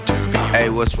Hey,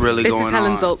 what's really going on? This is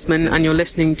Helen Zaltzman, and you're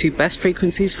listening to Best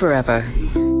Frequencies Forever.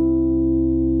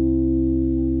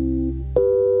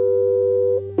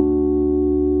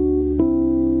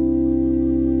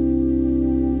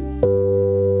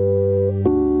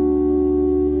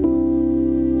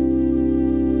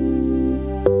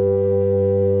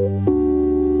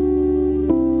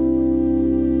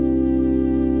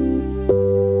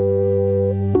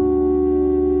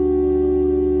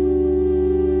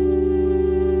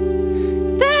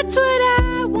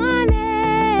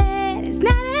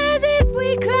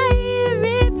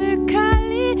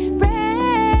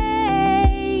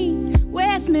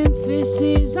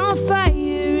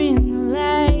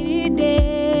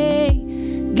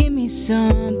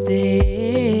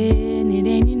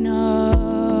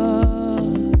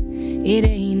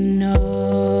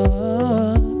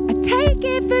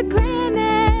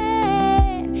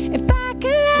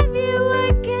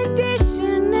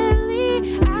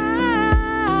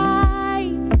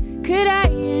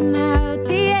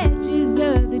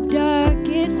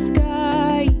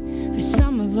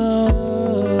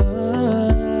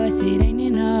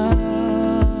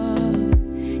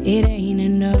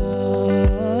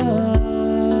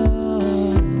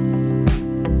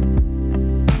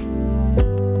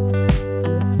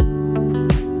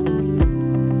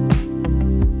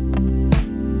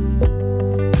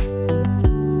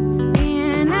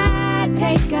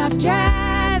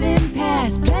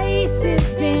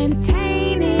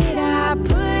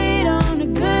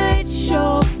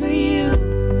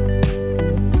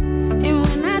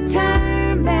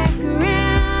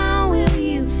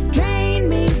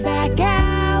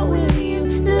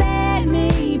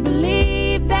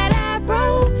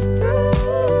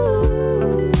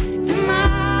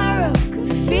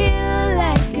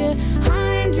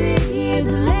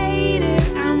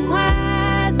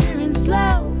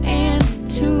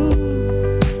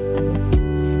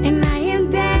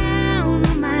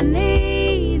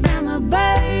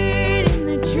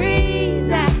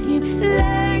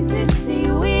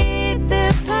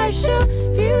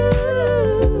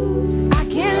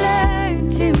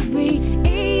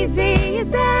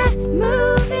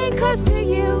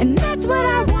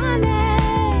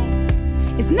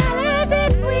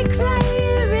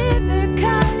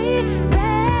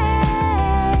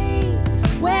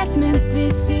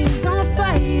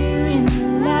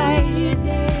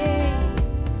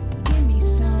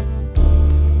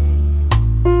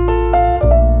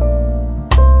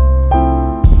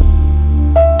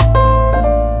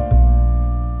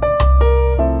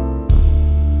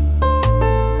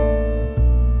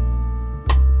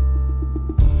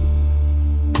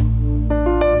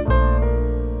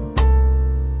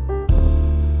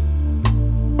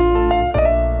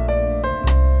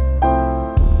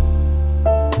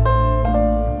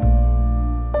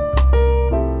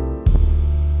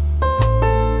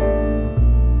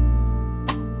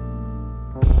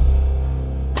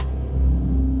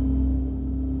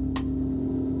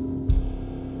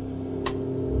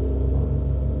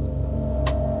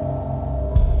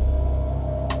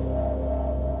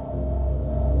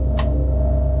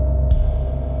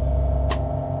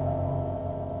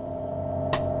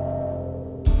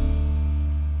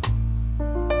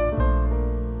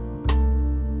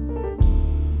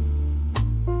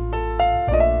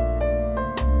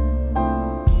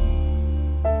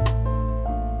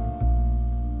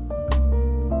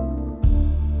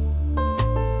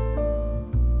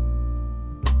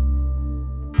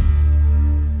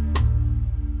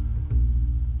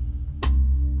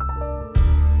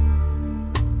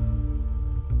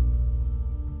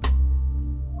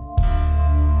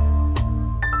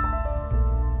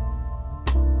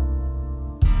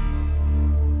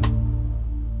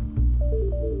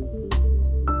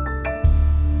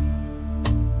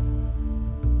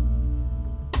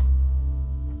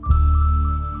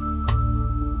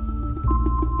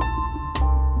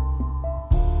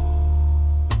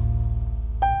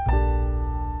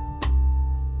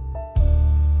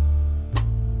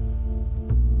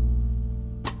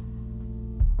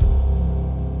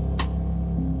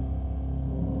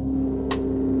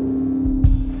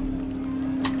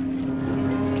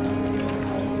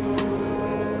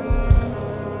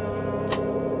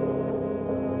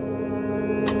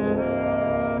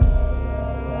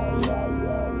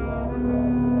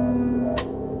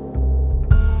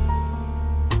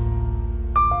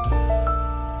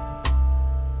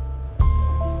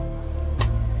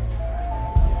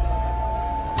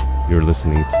 You're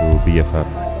listening to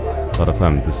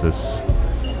BFF.fm. This is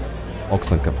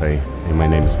Auxlang Café, and my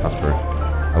name is Kasper.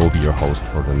 I will be your host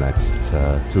for the next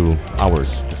 2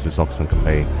 hours. This is Auxlang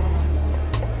Café,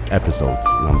 episode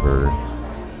number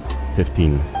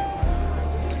 15.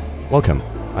 welcome.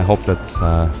 I hope that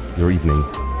your evening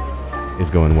is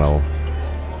going well.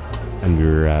 And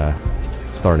we're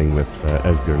starting with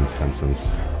Esbjørn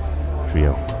Stenson's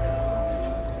trio.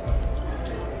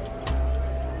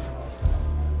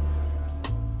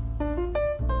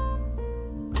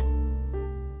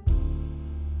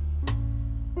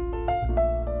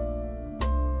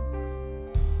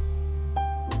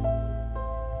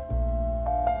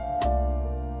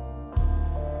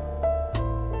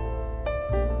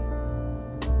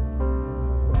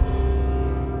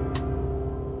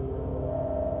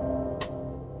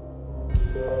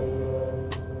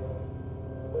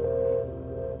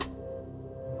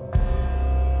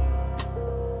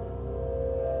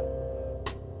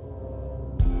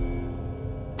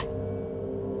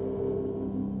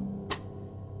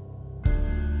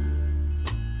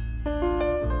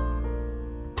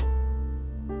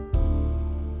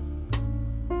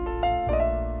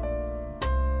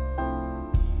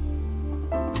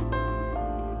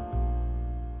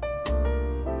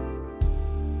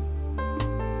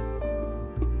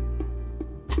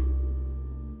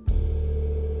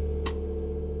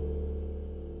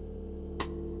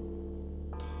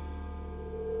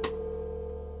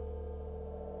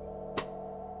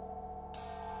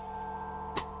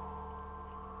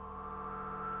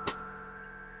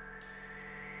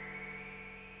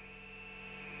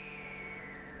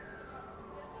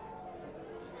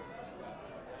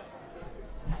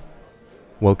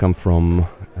 Welcome from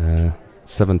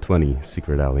 720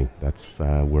 Secret Alley. That's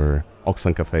where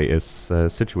Auxlang Café is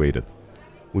situated.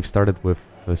 We've started with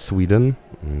Sweden,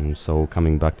 so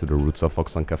coming back to the roots of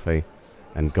Auxlang Café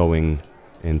and going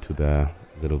into the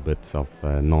little bit of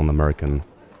non-American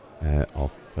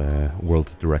of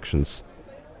world directions.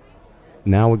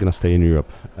 Now we're gonna stay in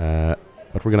Europe,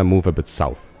 but we're gonna move a bit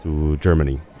south to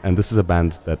Germany. And this is a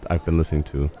band that I've been listening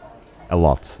to a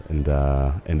lot in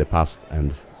the past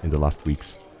and in the last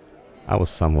weeks. I was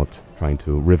somewhat trying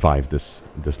to revive this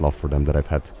love for them that I've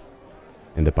had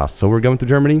in the past. So we're going to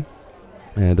Germany.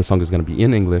 The song is going to be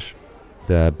in English.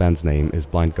 The band's name is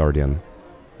Blind Guardian.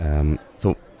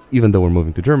 So even though we're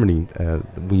moving to Germany,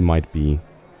 we might be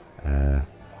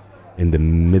in the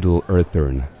Middle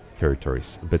Earthern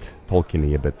territories, a bit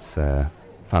Tolkien-y, a bit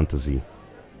fantasy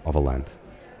of a land.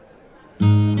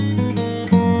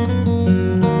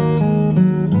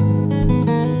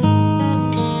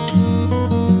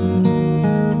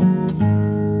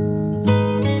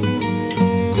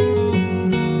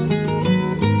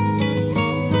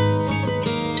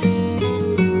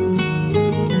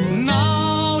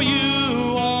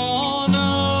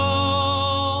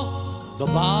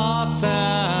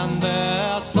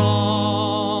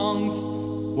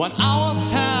 When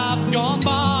hours have gone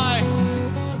by,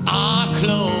 I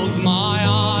close my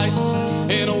eyes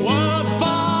in a world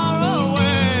far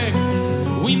away.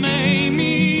 We may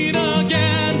meet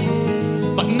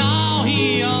again, but now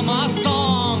hear my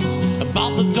song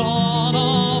about the dawn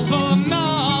of the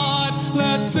night.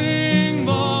 Let's sing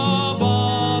the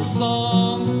bird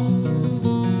song.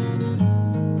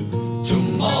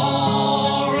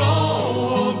 Tomorrow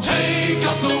will take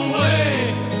us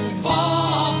away,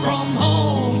 far from home.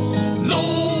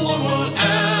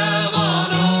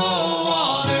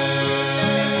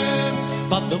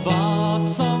 The bird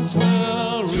songs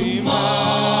will remind.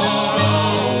 Tomorrow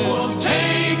will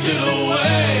take it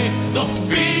away. The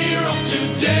fear of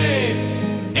today,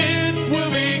 it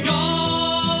will be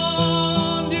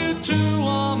gone due to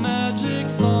our magic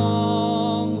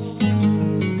songs.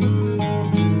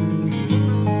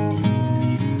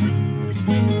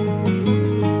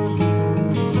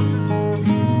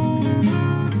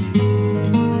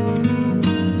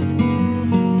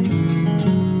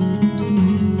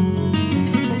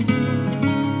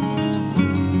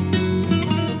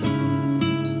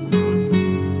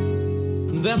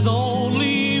 There's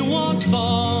only one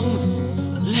song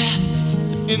left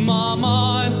in my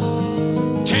mind.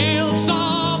 Tales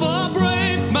of a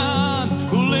brave man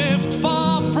who lived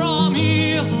far from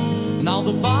here. Now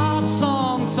the bird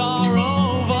songs are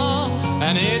over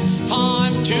and it's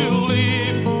time to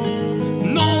leave.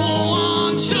 No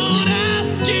one should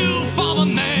ask you for the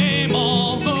name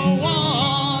of the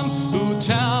one who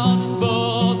tells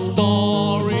the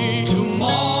story.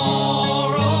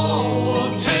 Tomorrow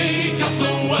will take us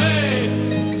away,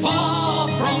 far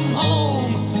from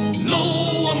home. No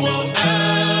one will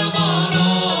ever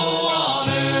know what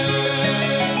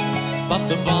is, but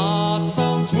the bird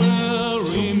songs will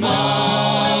remind.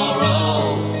 Tomorrow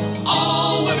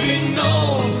all will be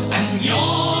known, and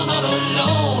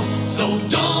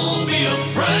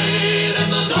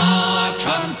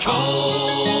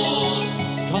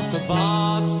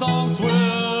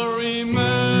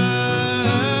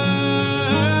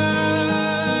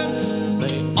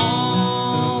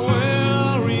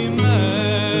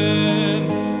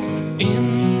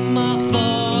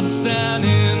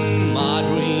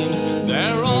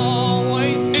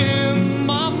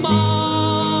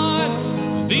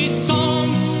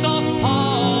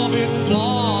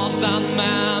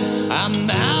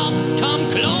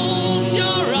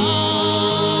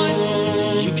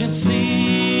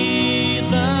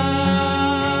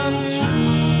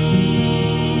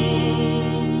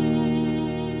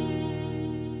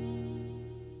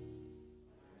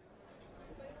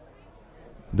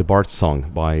the Bart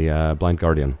song by Blind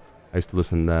Guardian. I used to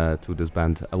listen to this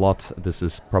band a lot. This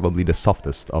is probably the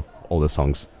softest of all the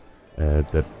songs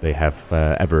that they have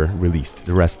ever released.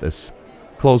 The rest is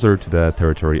closer to the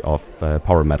territory of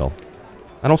power metal,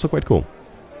 and also quite cool.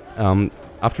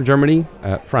 After Germany,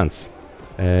 France,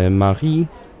 Marie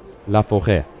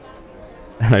Laforêt.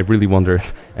 And I really wonder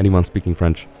if anyone speaking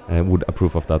French would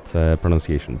approve of that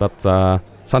pronunciation. But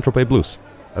Saint-Tropez Blues,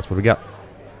 that's what we got.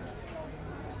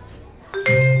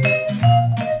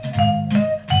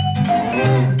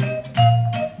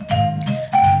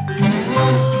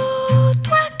 Oh,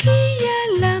 toi qui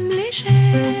as l'âme légère,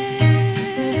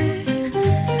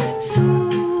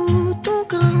 sous ton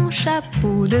grand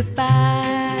chapeau de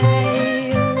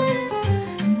paille,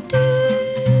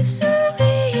 tu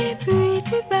souris et puis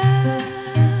tu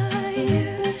bailles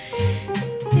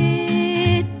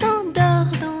et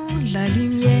t'endors dans la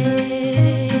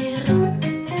lumière.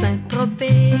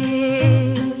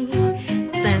 Saint-Tropez,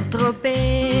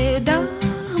 Saint-Tropez,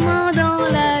 dormant dans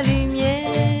la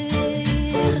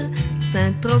lumière.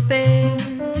 Saint-Tropez,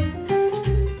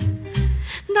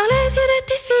 dans les yeux de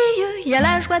tes filles, il y a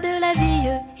la joie de la vie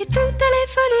et toutes les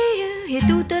folies et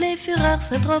toutes les fureurs.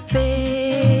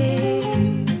 Saint-Tropez,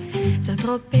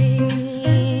 Saint-Tropez,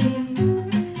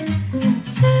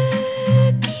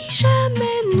 ceux qui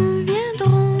jamais ne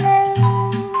viendront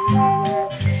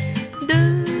de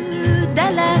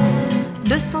Dallas,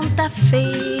 de Santa Fe,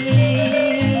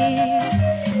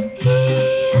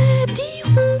 ils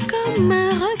diront comme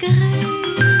un regret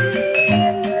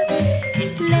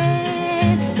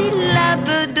les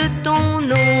syllabes de ton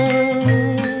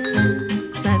nom.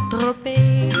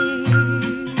 Saint-Tropez,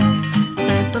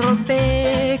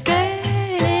 Saint-Tropez,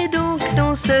 quel est donc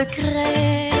ton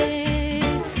secret?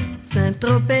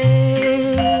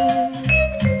 Saint-Tropez,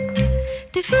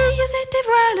 tes filles et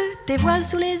tes voiles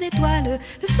sous les étoiles,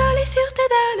 le soleil sur tes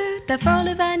dalles, ta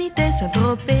folle vanité.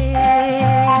 Saint-Tropez,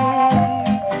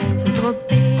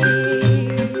 Saint-Tropez,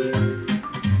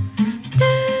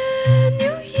 de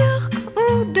New York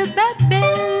ou de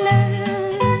Babel,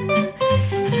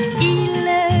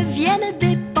 ils viennent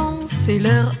dépenser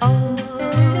leur or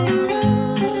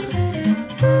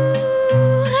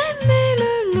pour aimer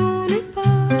le long du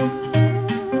port.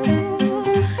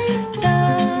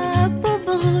 Ta peau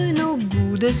brune au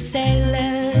goût de sel.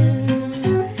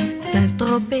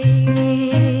 Saint-Tropez,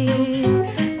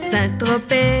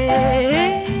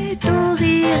 Saint-Tropez, ton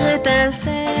rire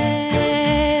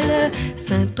étincelle.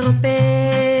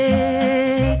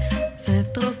 Saint-Tropez,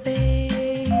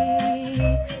 Saint-Tropez,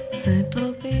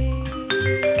 Saint-Tropez.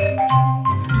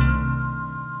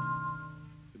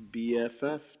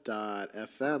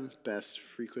 BFF.FM, best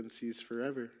frequencies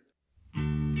forever.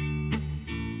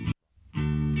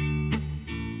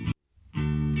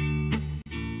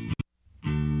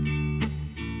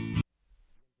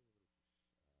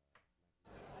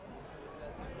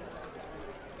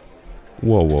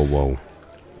 Whoa, whoa, whoa.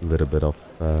 A little bit of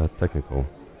technical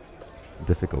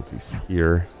difficulties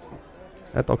here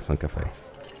at Auxlang Café.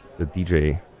 The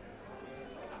DJ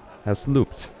has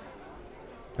looped.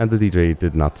 And the DJ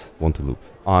did not want to loop.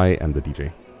 I am the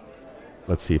DJ.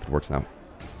 Let's see if it works now.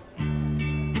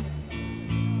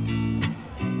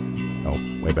 Oh,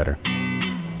 way better.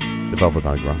 The Velvet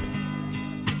Underground.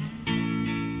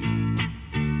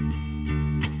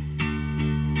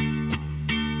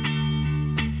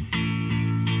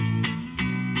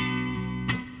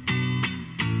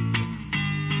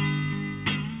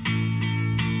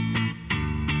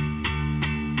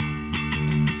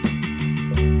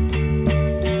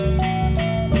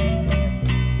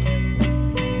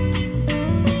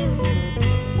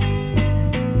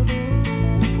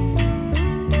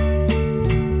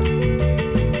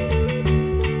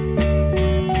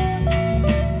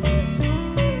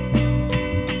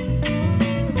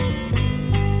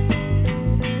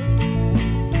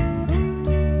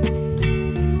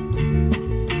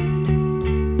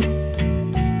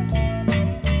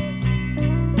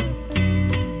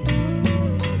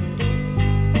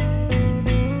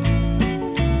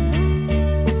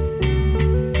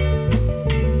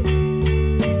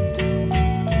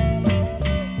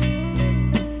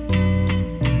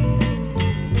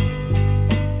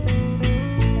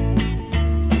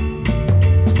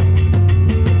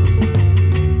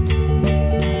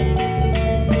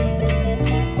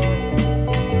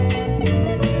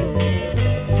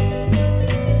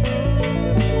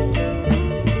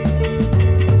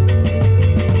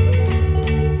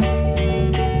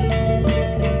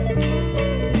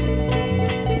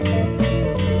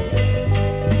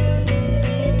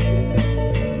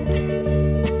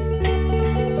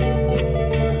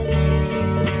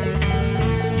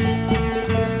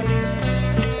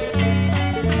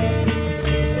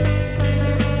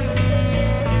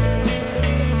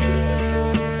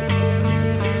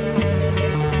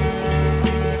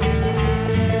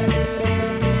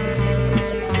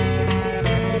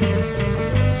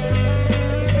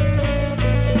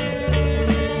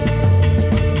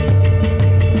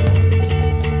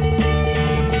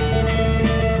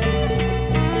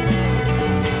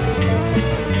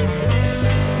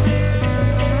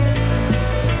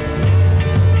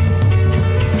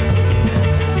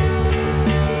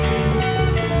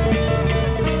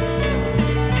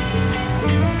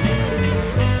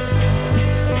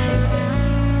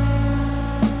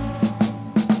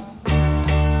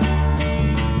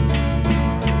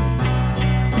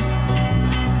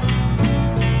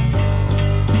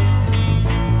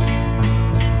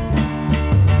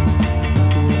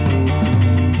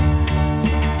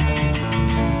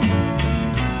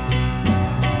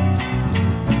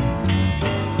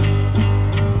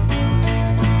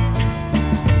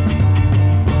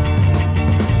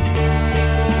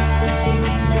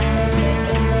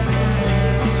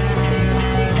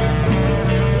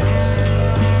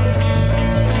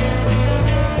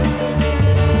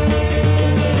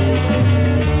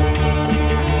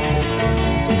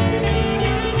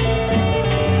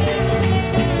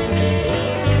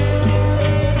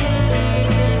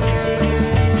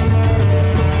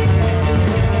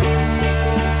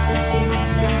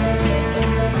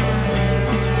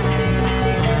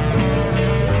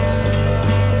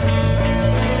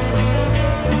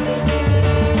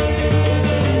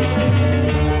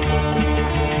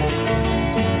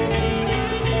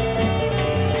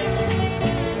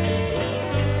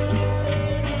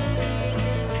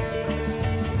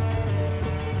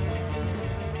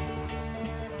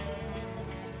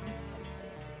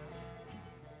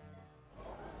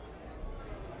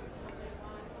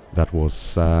 That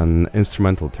was an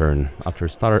instrumental turn. After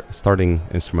starting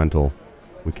instrumental,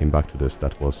 we came back to this.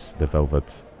 That was The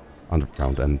Velvet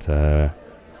Underground, and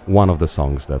one of the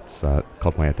songs that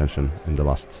caught my attention in the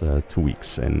last 2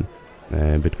 weeks in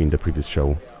between the previous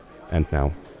show and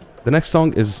now. The next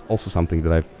song is also something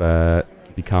that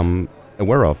I've become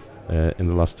aware of in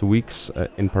the last 2 weeks,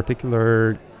 in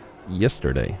particular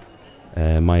yesterday.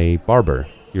 My barber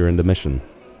here in the Mission,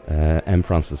 M.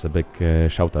 Francis, a big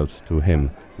shout out to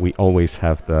him. We always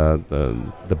have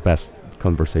the best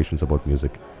conversations about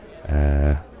music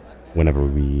whenever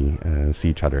we see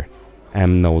each other.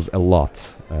 M knows a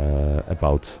lot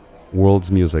about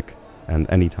world's music, and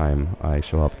anytime I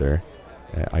show up there,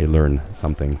 I learn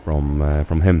something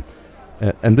from him.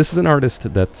 And this is an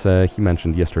artist that he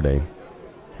mentioned yesterday,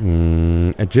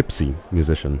 a gypsy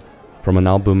musician from an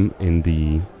album in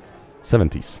the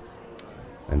 70s.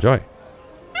 Enjoy.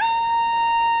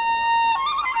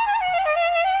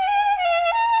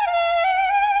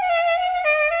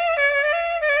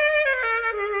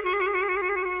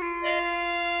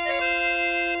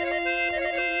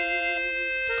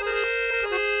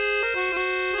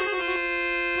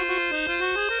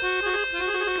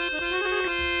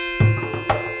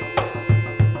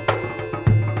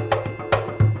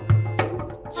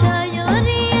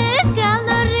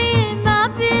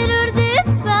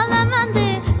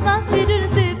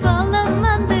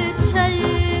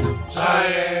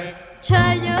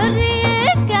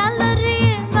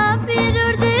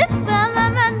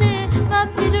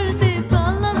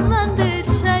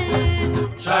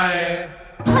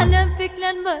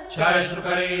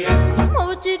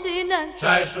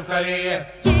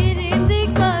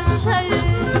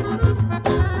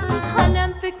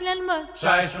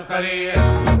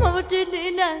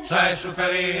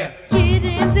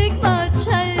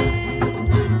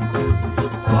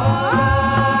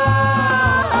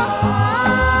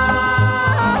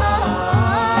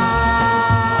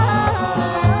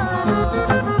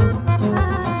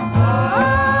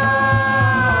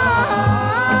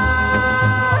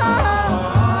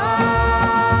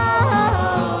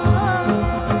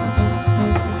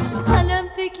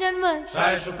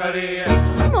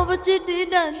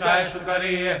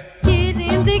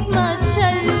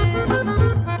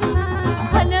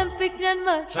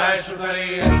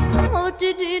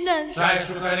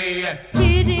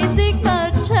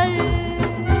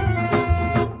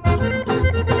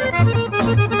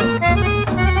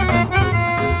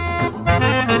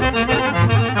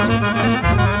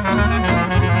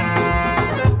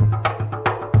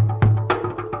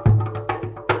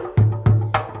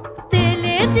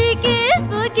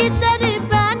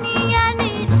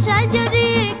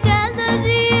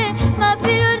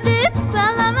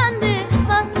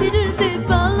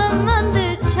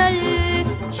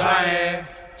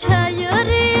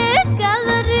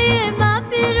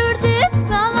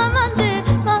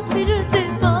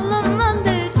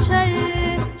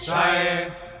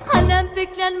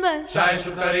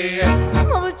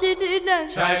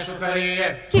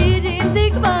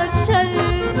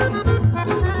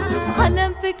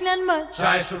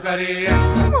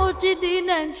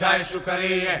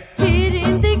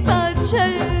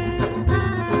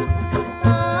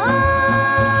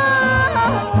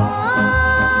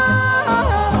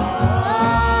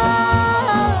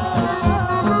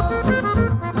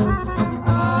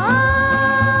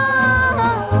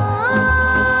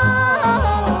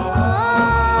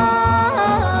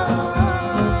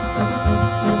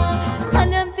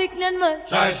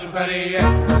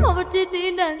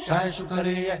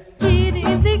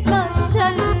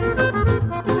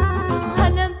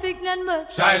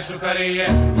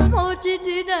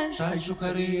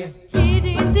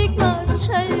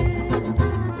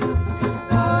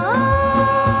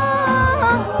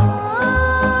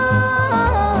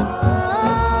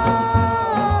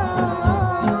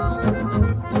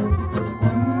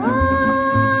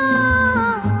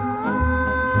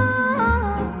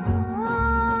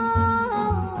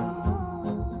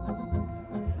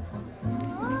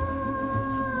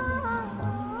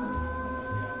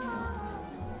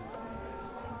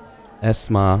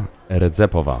 Esma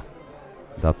Redzepova.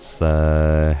 That's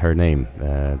her name,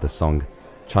 the song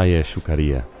Chaye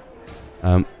Shukariye.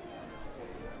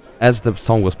 As the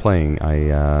song was playing,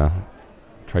 I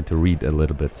tried to read a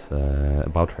little bit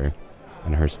about her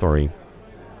and her story.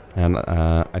 And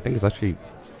I think it's actually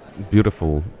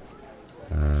beautiful.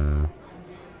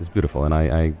 It's beautiful, and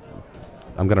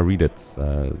I'm gonna read it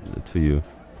to you.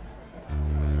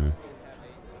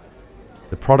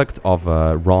 The product of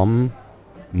a Rom,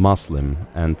 Muslim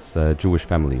and Jewish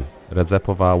family,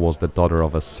 Redzepova was the daughter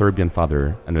of a Serbian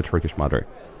father and a Turkish mother.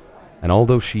 And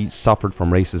although she suffered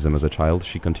from racism as a child,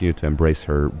 she continued to embrace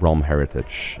her Rom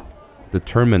heritage.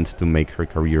 Determined to make her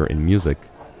career in music,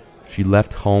 she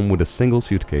left home with a single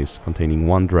suitcase containing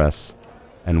one dress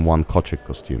and one koczyk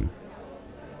costume.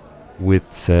 With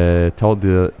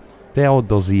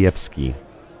Teodosiewski,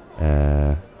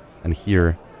 and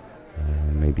here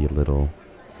maybe a little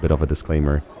bit of a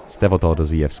disclaimer, Stevo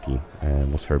Teodosiewski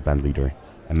was her band leader,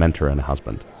 a mentor and a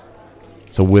husband.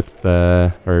 So with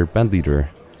her band leader,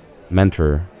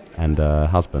 mentor and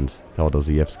husband,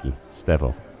 Teodosiewski,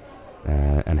 Stevo,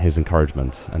 and his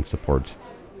encouragement and support,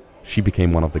 she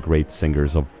became one of the great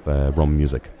singers of Rom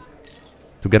music.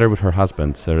 Together with her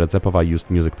husband, Radzepova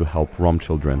used music to help Rom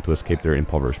children to escape their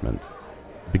impoverishment.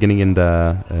 Beginning in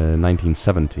the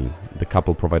 1970, the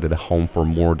couple provided a home for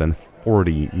more than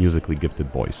 40 musically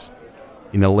gifted boys.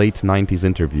 In a late 90s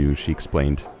interview, she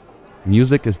explained,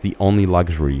 "Music is the only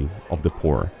luxury of the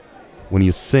poor. When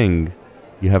you sing,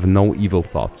 you have no evil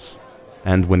thoughts,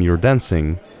 and when you're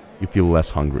dancing, you feel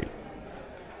less hungry."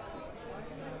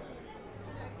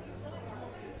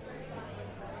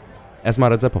 Esma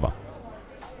Radzepova.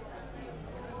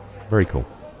 Very cool.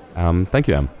 Thank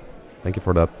you, Em. Thank you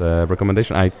for that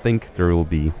recommendation. I think there will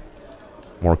be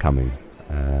more coming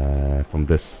from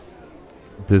this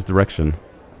direction.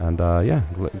 And yeah,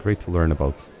 great to learn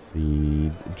about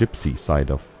the gypsy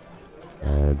side of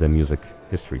the music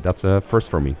history. That's a first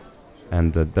for me,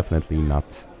 and definitely not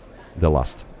the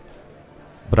last.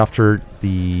 But after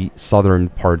the southern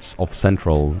parts of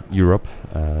Central Europe,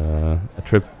 a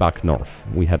trip back north.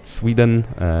 We had Sweden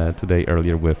today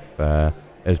earlier with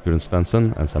Esbjörn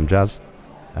Svensson and some jazz.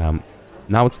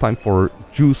 Now it's time for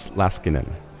Juice Laskinen.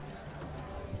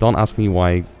 Don't ask me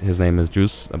why his name is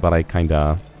Juice, but I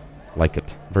kinda like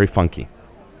it. Very funky.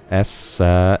 As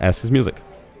his music.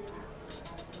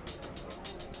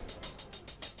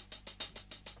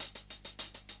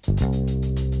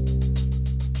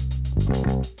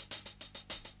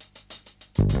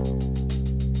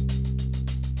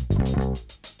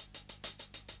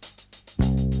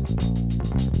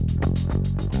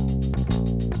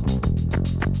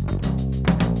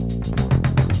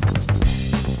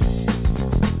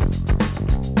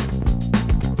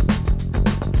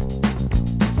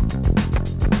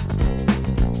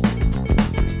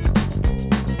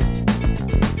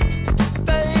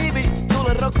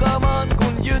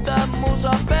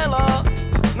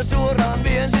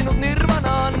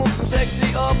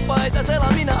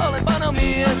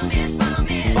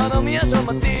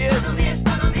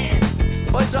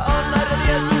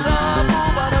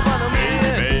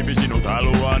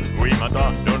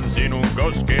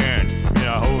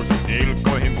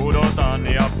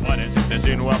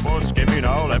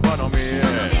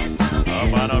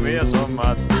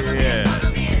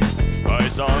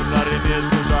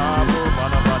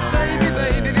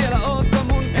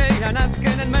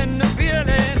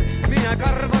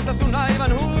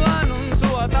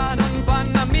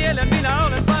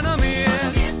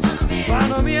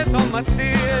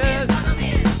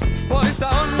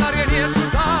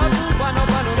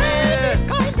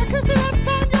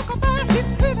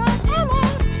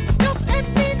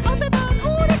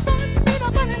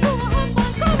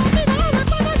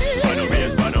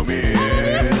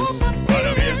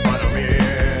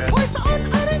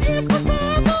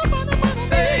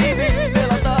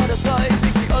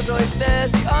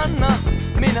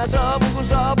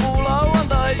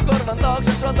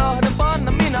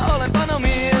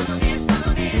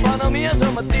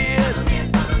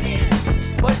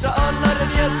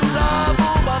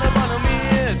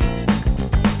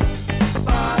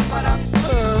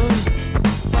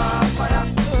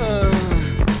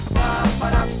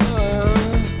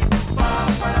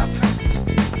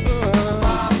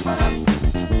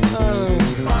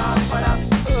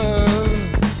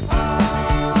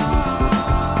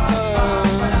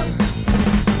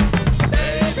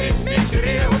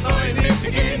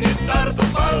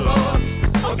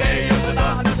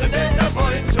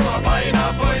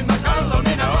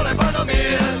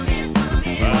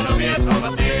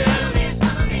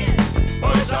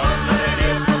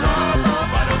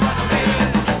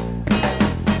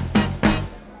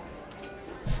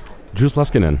 Juice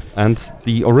Laskinen, and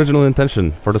the original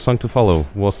intention for the song to follow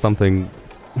was something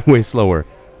way slower,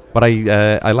 but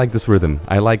I like this rhythm.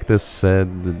 I like this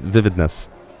vividness.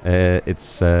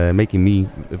 It's making me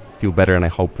feel better, and I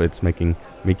hope it's make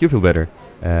you feel better.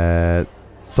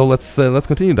 So let's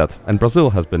continue that. And Brazil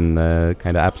has been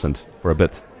kind of absent for a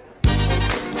bit.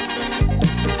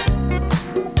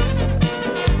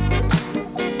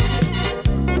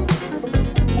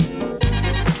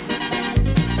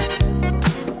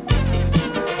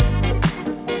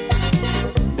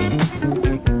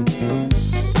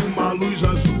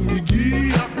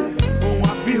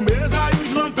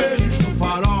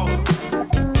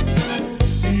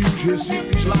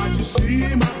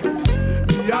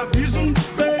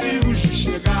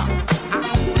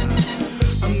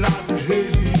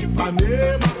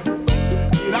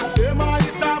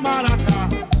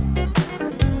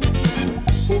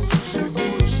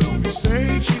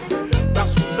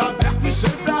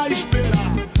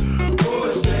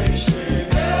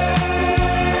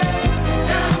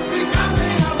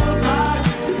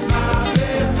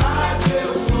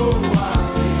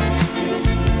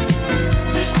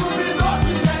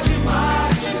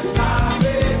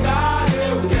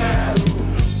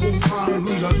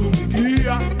 luz azul me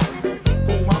guia,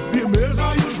 com a firmeza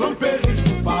e os lampejos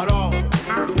do farol.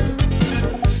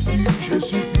 E os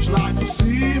recifes lá de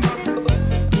cima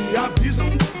me avisam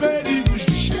dos perigos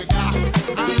de chegar.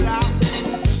 Angra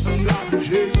dos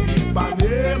Reis e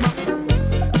Ipanema,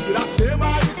 Iracema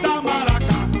e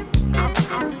Itamaracá.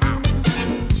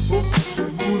 Porto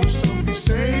Seguro, São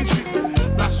Vicente,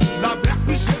 braços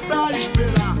abertos sempre a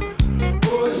esperar.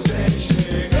 Pois bem,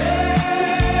 cheguei,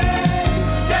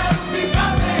 quero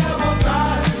ficar bem à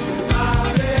vontade. Na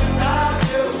verdade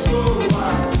eu sou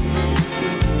assim,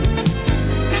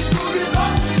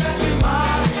 descobridor dos sete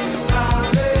mares.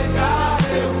 Navegar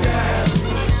eu quero.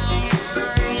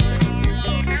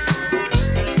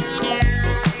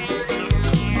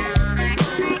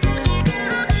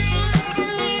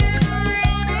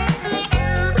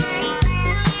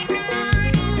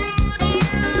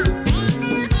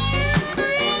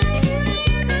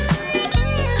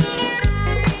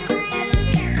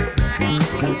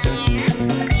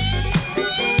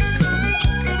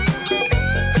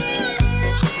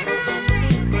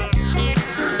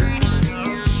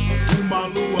 Uma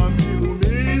lua me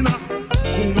ilumina,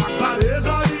 uma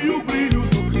clareza e o brilho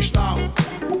do cristal.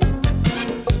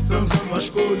 Transando as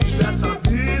cores dessa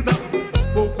vida,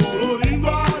 vou colorindo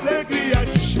a alegria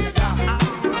de chegar.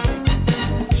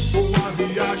 Boa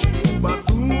viagem,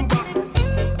 Ubatuba,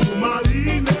 o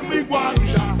Marinheiro e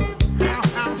Guarujá.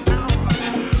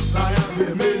 Praia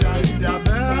Vermelha, Ilha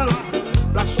Bela,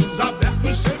 braços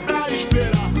abertos sempre a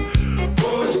esperar.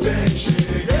 Pois bem,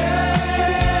 cheguei,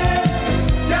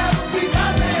 quero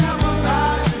ficar bem à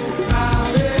vontade. Na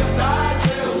verdade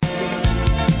eu sou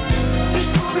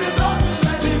descobridor dos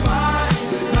sete mares.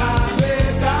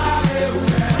 Navegar eu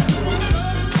quero.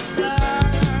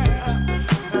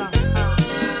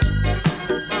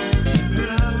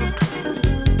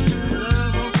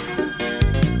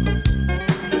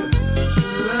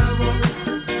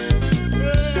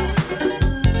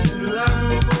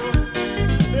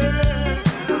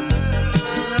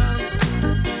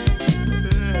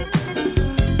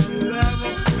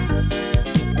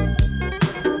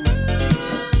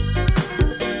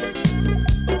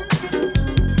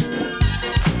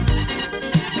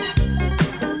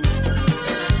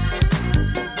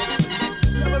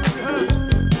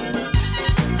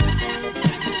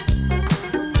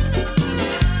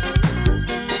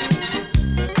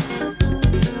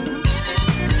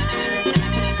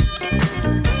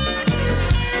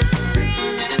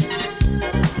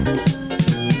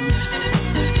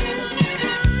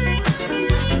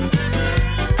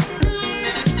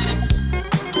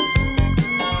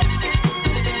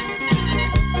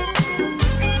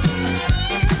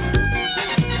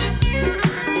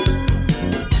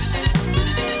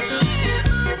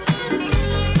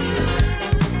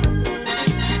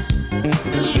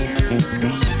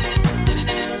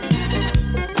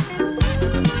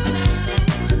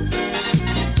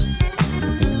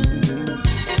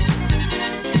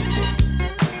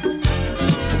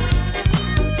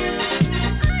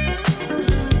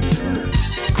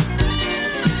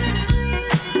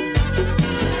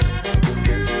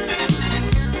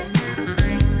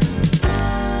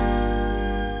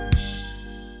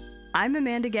 I'm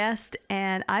Amanda Guest,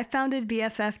 and I founded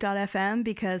BFF.FM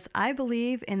because I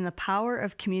believe in the power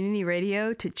of community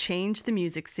radio to change the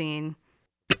music scene.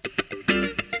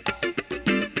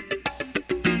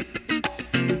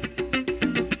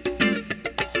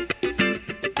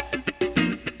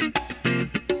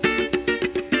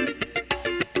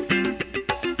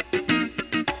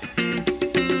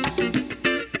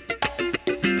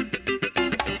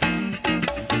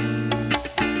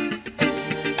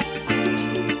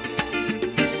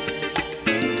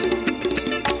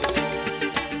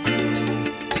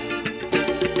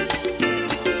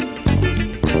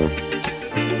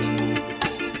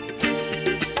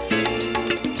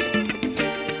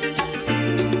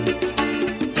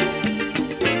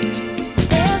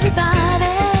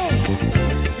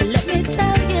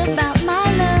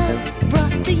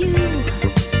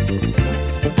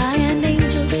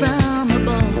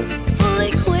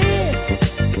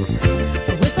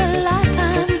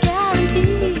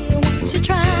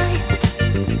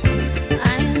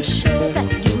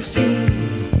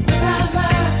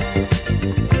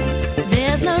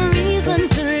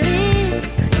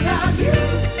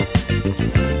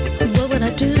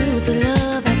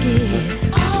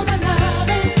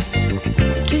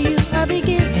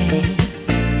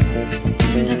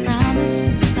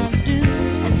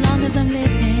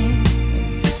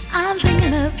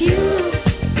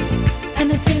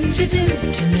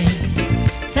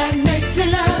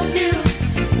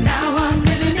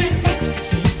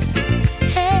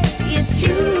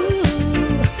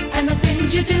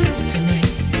 things you do to me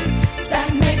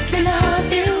that makes me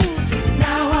love you.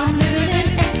 Now I'm living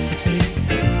in ecstasy.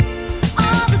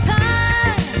 All the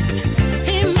time,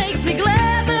 he makes me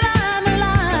glad that I'm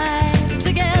alive.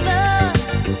 Together,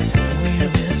 we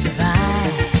will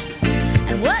survive.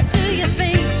 And what do you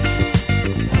think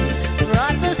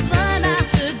brought the sun out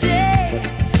today?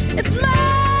 It's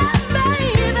my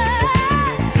baby.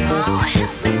 Oh,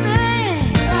 help me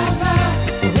sing.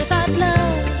 Without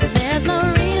love, there's no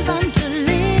reason to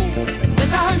live.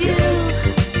 Without you,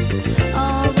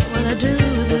 oh, what will I do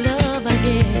with the love I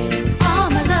give? All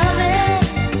my loving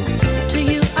to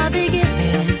you I'll be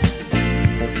giving,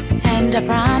 and I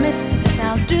promise this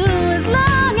I'll do as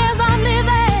long as I'm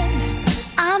living.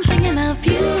 I'm thinking of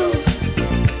you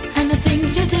and the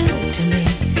things you do to me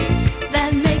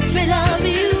that makes me love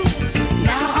you.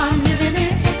 Now I'm living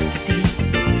in ecstasy.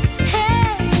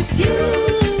 Hey, it's you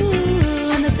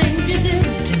and the things you do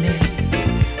to me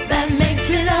that makes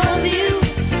me love you.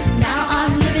 Now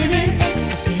I'm living in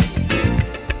ecstasy.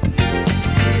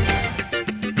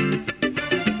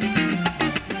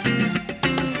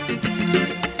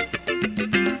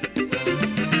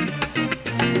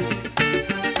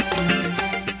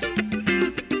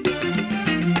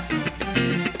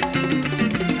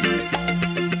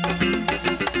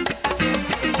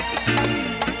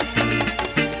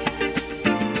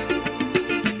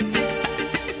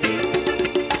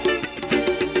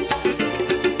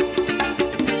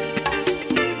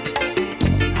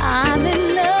 I'm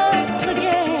in love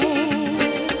again,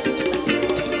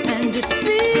 and it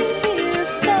feels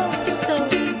so, so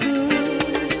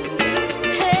good.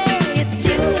 Hey, it's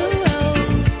you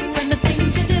and the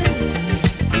things you do to me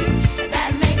that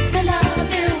makes me love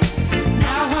you.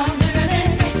 Now I'm living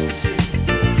in ecstasy.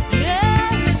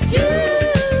 Yeah, it's you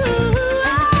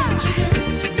and the things you do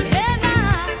to me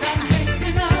that makes me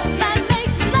love you. That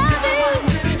makes me love you. Now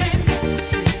I'm living in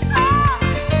ecstasy. Oh,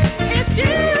 it's you.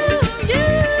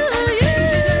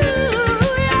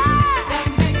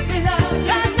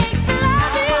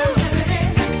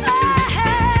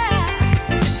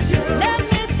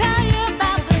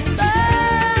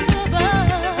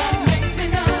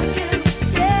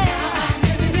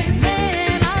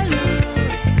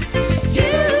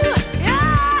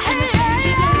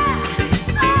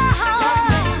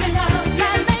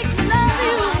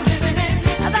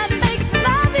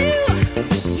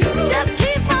 Just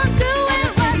keep on doing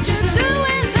what you're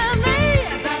doing to me.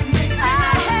 That makes me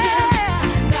love you.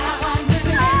 Now I'm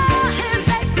living in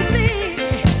ecstasy.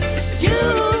 It's you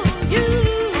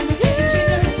and the things you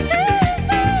do to me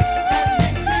that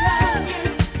makes me love you.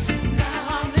 Now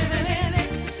I'm living in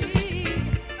ecstasy.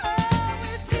 Oh,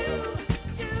 it's you.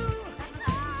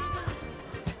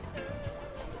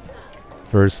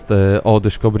 First, O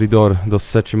Descobridor dos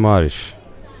Sete Mares,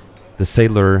 the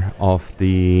sailor of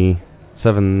the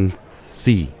seventh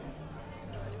sea,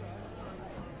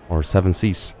 or seven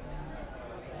seas,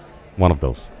 one of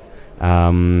those.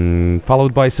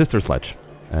 Followed by Sister Sledge,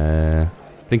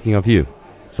 Thinking of You.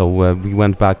 So we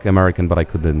went back American, but I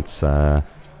couldn't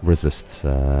resist.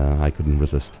 I couldn't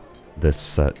resist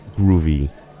this groovy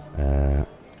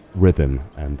rhythm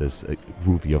and this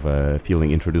groovy of a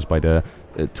feeling introduced by the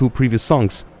two previous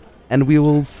songs. And we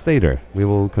will stay there. We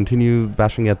will continue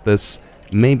bashing at this.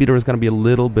 Maybe there is going to be a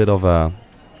little bit of a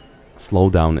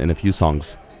slowdown in a few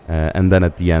songs. And then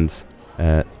at the end,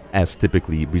 as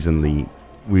typically recently,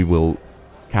 we will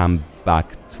come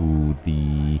back to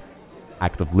the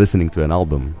act of listening to an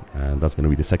album. That's going to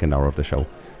be the second hour of the show.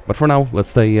 But for now,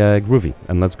 let's stay groovy.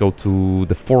 And let's go to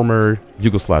the former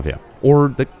Yugoslavia. Or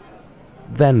the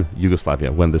then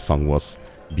Yugoslavia, when this song was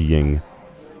being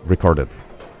recorded.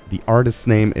 The artist's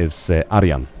name is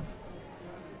Arjan.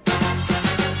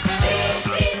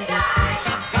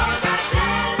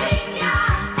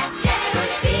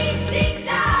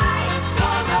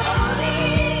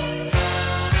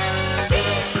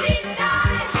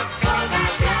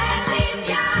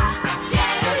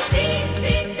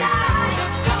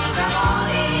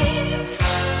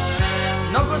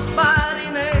 Mnogo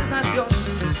stvari ne znaš još,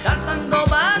 da sam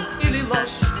dobar ili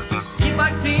loš,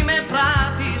 ipak ti me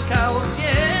pratiš kao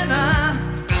sjena.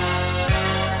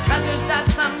 Kažeš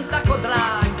da sam tako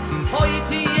drag, koji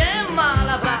ti je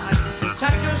mala vrag,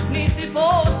 čak još nisi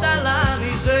postala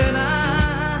ni žena.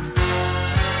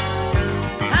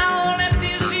 Kao lep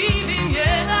ti živim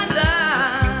jedan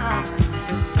dan,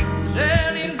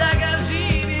 želim da ga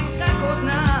živim kako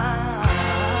znam.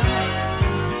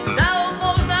 Da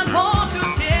upoznam hoću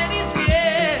cijeli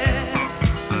svijet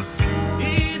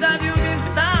i da ljubim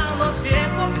stalno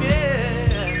svijet po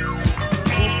svijet.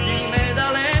 Pusti me da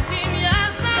letim, ja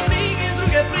znam brige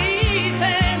druge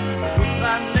priče,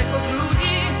 sutra neko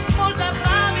drugi možda pravi.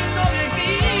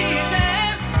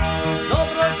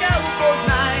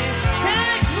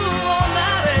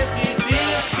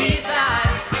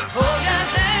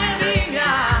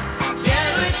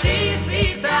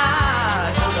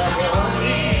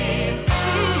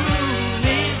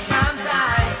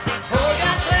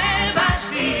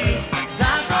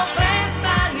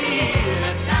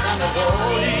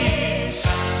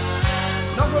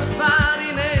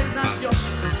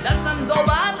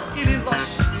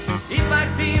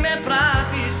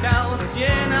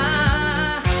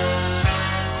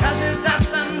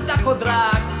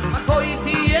 drag, ma koji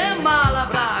ti je mala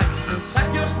vrag, čak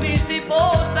još nisi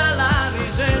postala ni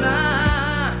žena.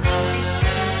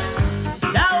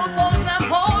 Da upoznam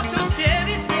hoću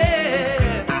cijeli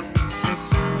svijet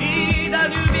i da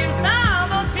ljubim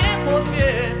stalno cvijet po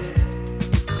cvijet.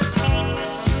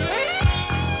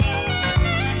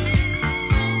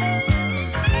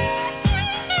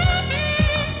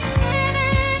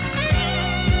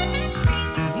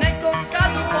 Neko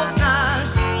kad upoznaš,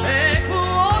 neku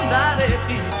onda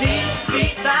reci ti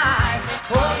si taj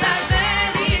koga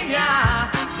želim ja,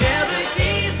 vjeruj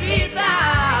ti si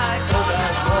taj koga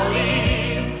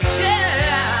volim.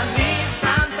 Ja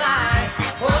nisam taj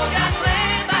koga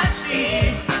trebaš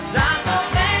i zato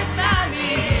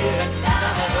prestani da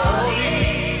me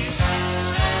voliš.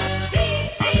 Ti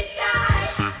si taj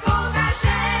koga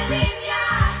želim ja,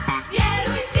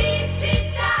 vjeruj ti si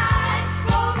taj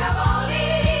koga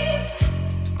volim.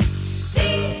 Ti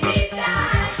si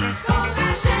taj koga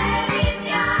želim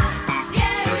ja,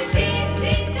 vjeruj ti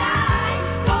si taj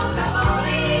koga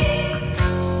volim.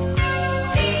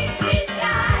 Ti si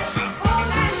taj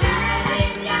koga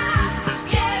želim ja,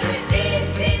 vjeruj ti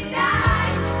si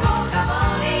taj koga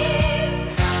volim.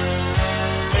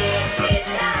 Ti si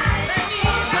taj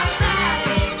koga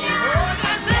želim ja,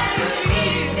 vjeruj ti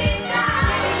si taj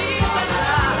koga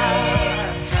volim.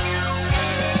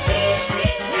 Ti si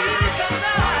taj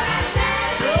koga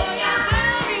želim ja,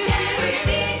 vjeruj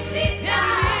ti si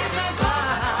taj koga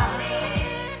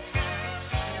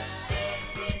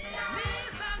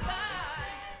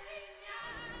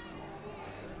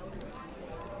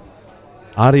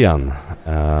Arjan,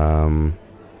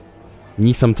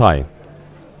 Nisam Tai.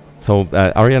 So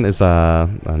Arjan is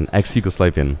an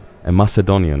ex-Yugoslavian, a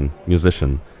Macedonian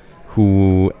musician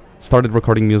who started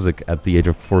recording music at the age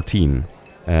of 14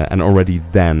 and already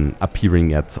then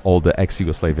appearing at all the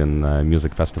ex-Yugoslavian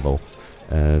music festival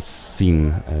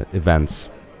scene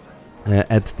events.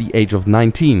 At the age of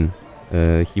 19,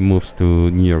 he moves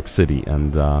to New York City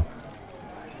and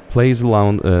plays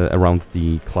around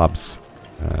the clubs,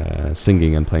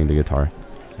 singing and playing the guitar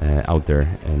out there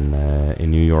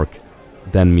in New York.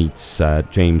 Then meets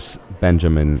James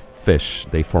Benjamin Fish.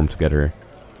 They form together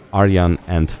Arjan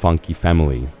and Funky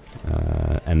Family,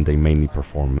 and they mainly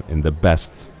perform in the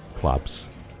best clubs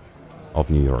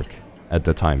of New York at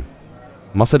the time.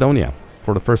 Macedonia,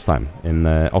 for the first time, in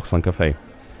Auxlang Café.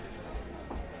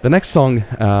 The next song,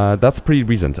 that's pretty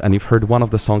recent, and you've heard one of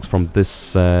the songs from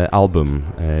this album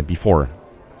before.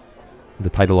 The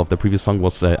title of the previous song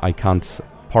was I Can't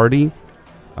Party.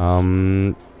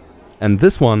 And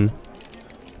this one,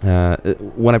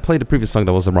 when I played the previous song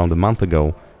that was around a month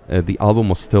ago, the album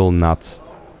was still not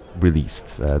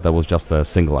released. That was just a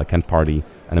single, I Can't Party,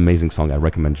 an amazing song. I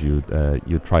recommend you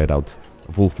try it out.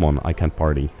 Wolfmon, I Can't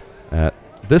Party.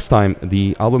 This time,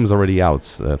 the album is already out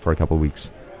for a couple of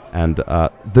weeks. And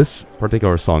this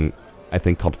particular song, I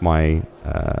think, caught my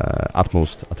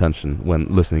utmost attention when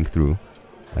listening through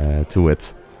to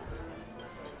it.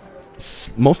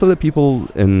 Most of the people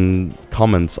in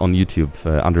comments on YouTube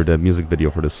under the music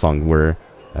video for this song where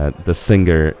the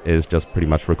singer is just pretty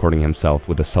much recording himself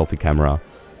with a selfie camera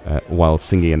while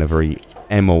singing in a very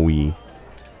emo-y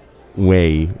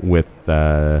way with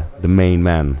the main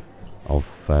man of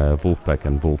Wolfpack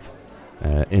and Wolf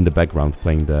in the background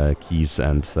playing the keys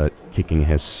and kicking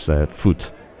his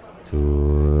foot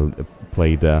to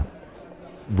play the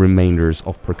remainders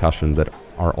of percussion that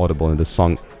are audible in this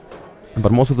song.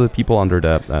 But most of the people under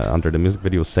the music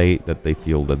video say that they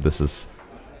feel that this is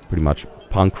pretty much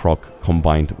punk rock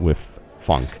combined with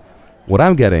funk. What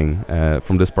I'm getting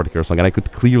from this particular song, and I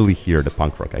could clearly hear the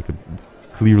punk rock, I could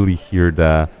clearly hear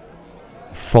the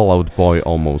Fall Out Boy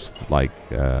almost like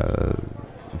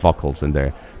vocals in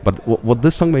there. But what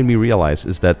this song made me realize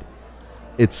is that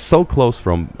it's so close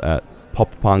from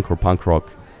pop punk or punk rock.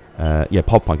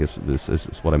 Pop punk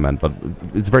is what I meant, but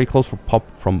it's very close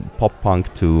from pop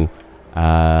punk to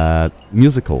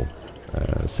musical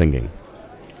singing.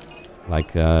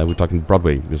 Like we're talking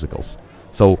Broadway musicals.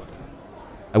 So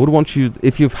I would want you,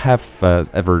 if you have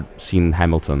ever seen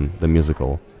Hamilton, the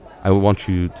musical, I would want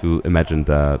you to imagine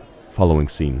the following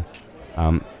scene.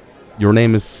 Your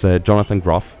name is Jonathan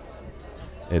Groff.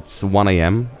 It's 1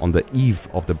 a.m. on the eve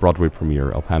of the Broadway premiere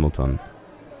of Hamilton.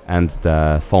 And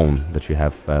the phone that you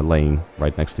have laying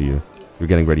right next to you, you're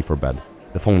getting ready for bed.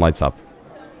 The phone lights up.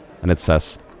 And it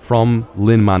says, from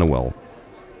Lin-Manuel,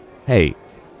 hey,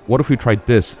 what if we tried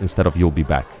this instead of You'll Be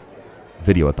Back?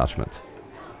 Video attachment.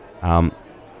 And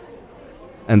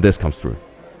this comes through.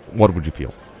 What would you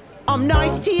feel? I'm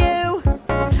nice to you.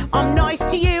 I'm nice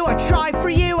to you. I try for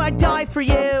you. I die for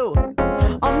you.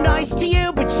 I'm nice to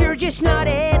you, but you're just not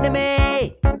into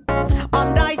me.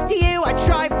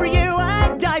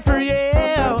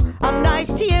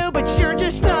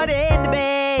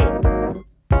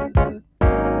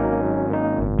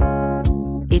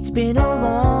 It's been a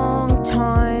long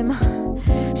time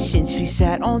since we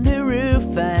sat on the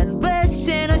roof and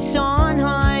listened to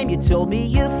Sondheim. You told me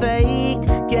you faked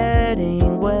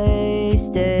getting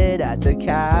wasted at the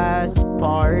cast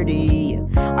party.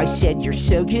 I said you're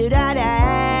so good at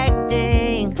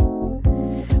acting,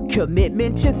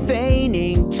 commitment to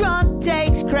feigning, drum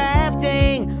takes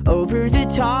crafting, over the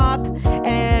top,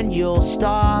 and you'll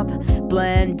stop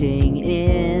blending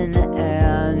in.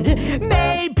 And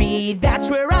maybe that's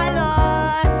where I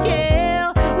lost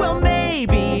you. Well,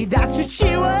 maybe that's what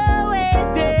you always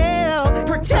do.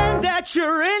 Pretend that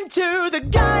you're into the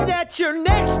guy that you're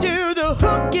next to. The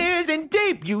hook isn't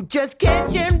deep, you just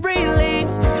catch and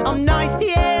release. I'm nice to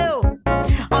you,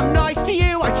 I'm nice to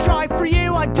you. I try for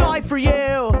you, I die for you.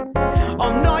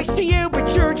 I'm nice to you,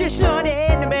 but you're just not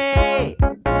into me.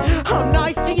 I'm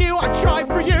nice to you, I try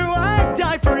for you, I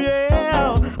die for you.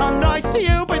 I'm nice to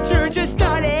you, but you're just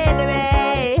not into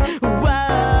me.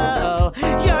 Whoa,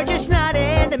 you're just not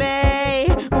into me.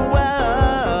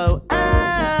 Whoa,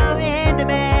 oh, into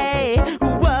me.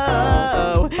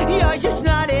 Whoa, you're just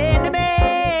not into me.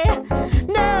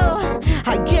 No,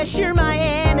 I guess you're my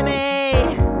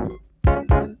enemy.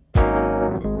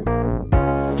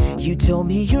 You told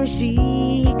me your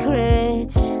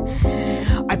secrets.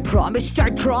 I promised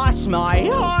I'd cross my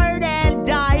heart and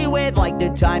die with, like the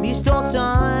time you stole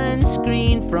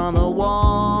sunscreen from a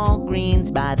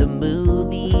Walgreens by the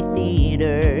movie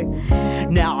theater.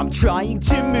 Now I'm trying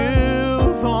to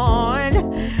move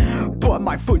on, but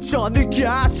my foot's on the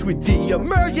gas with the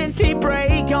emergency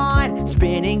brake on,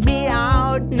 spinning me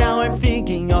out. Now I'm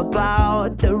thinking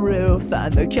about the roof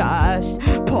and the cast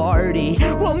party.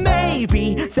 Well,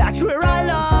 maybe that's where I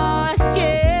lost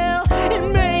you,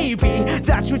 and maybe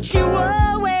that's what you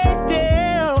always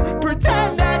do.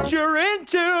 Pretend that you're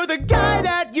into the guy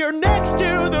that you're next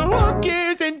to. The hook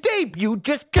isn't deep, you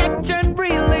just catch and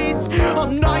release.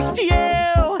 I'm nice to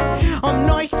you, I'm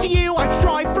nice to you. I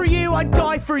try for you, I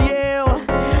die for you.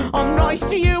 I'm nice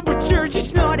to you, but you're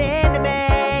just not into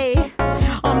me.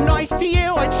 I'm nice to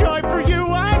you, I try for you,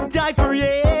 I die for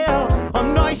you.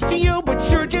 I'm nice to you, but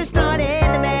you're just not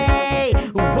into me.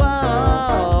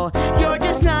 Whoa, you're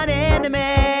just not into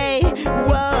me.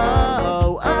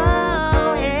 Whoa,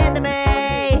 oh, into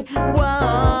me.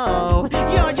 Whoa,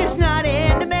 you're just not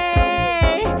into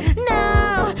me.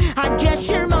 No, I guess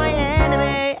you're my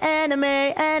enemy,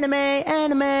 enemy, enemy,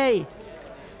 enemy.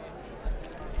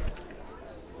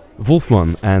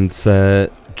 Wolfman and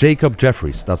Jacob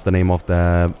Jeffries, that's the name of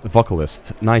the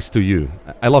vocalist. Nice to You.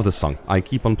 I love this song. I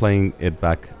keep on playing it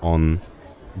back on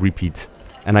repeat,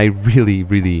 and I really,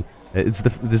 this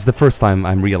is the first time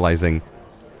I'm realizing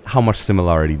how much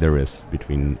similarity there is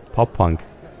between pop punk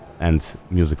and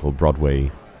musical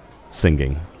Broadway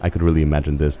singing. I could really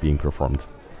imagine this being performed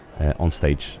on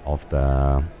stage of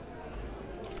a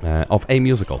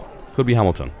musical. Could be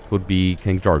Hamilton, could be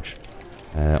King George,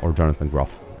 or Jonathan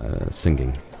Groff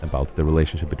singing about the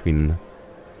relationship between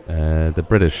the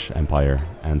British Empire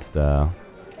and the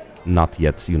not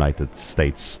yet United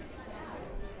States.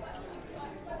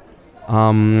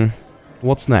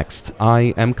 What's next?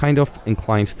 I am kind of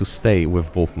inclined to stay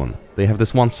with Wolfman. They have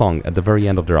this one song at the very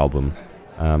end of their album,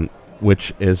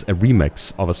 which is a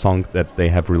remix of a song that they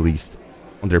have released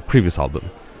on their previous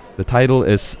album. The title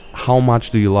is How Much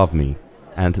Do You Love Me?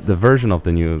 And the version of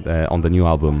the new on the new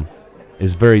album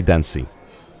is very dancey.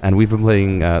 And we've been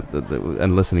playing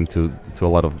and listening to a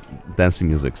lot of dancey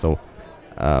music. So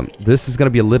this is going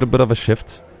to be a little bit of a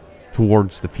shift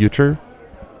towards the future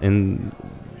in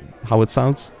how it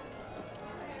sounds.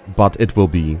 But it will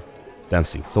be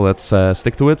dancey. So let's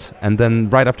stick to it. And then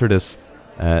right after this,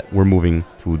 we're moving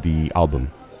to the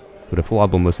album. To the full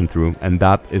album listen through. And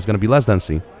that is going to be less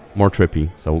dancey, more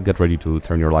trippy. So get ready to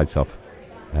turn your lights off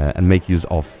and make use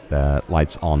of the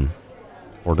lights on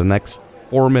for the next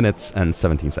 4 minutes and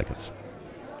 17 seconds.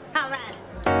 All right.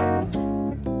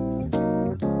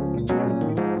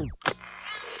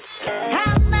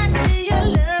 How much do you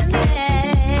love me?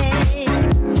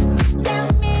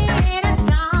 Tell me in a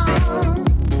song.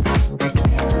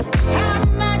 How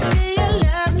much do you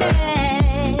love me?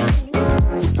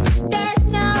 There's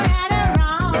no right or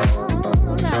wrong.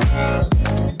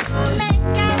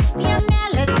 Make up your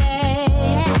melody.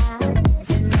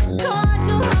 Chords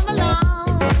will hum along.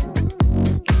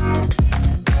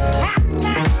 How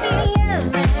much do you love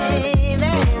me?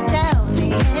 Tell me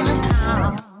in a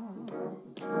song.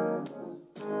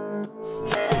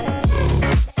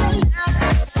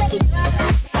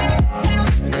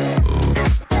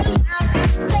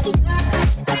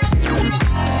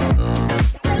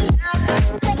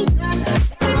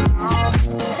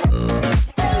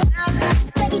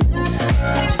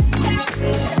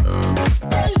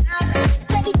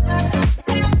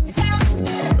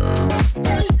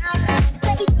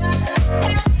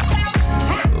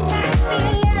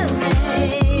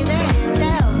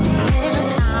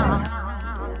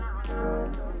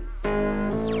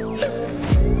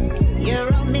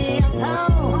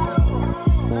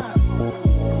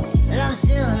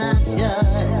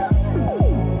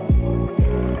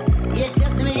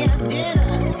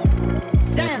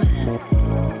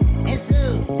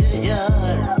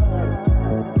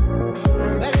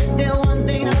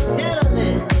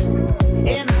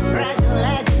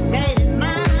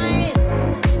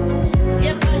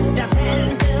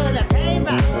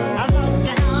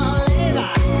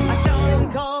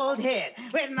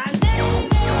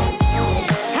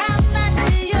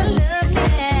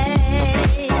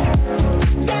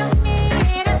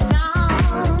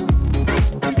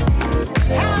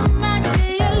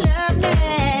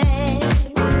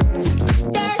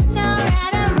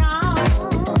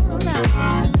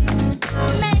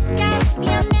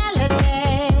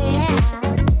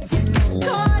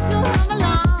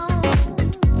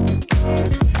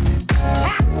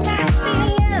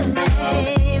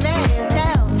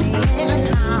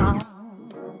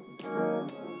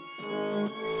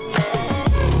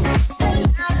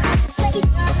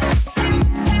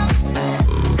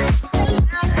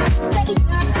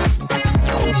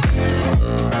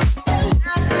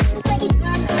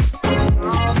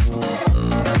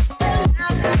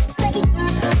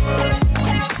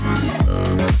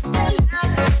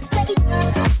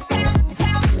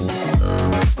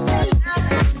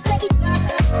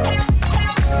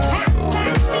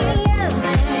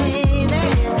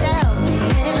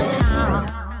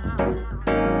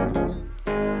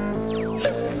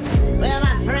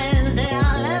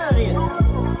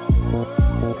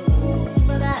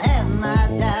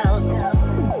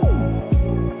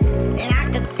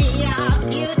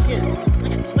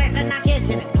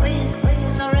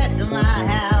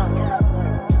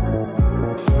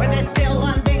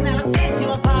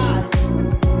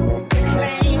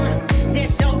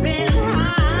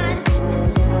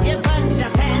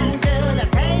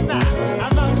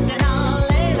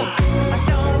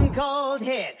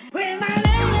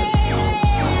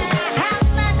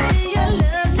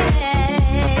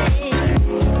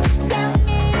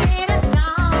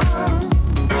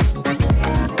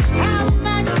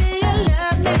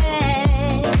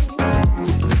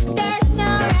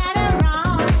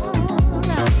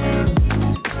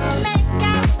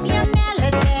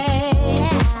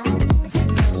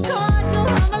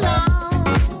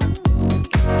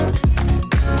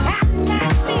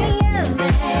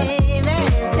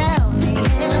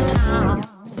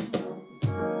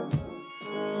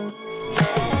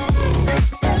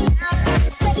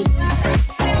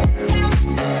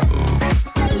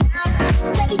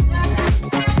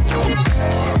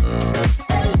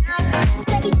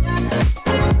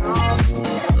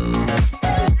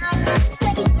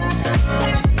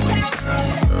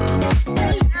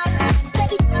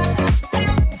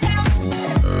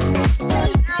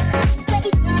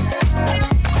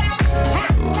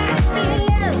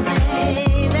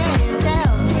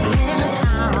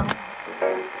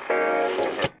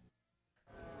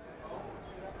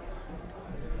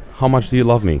 How Much Do You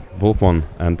Love Me, Wolfman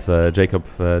and Jacob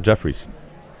Jeffries.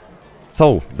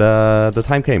 So, the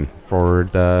time came for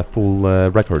the full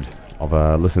record of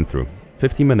a listen through.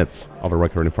 50 minutes of a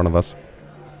record in front of us.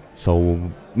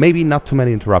 So, maybe not too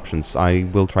many interruptions. I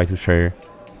will try to share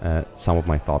some of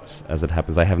my thoughts as it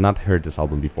happens. I have not heard this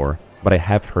album before, but I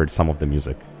have heard some of the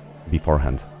music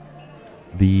beforehand.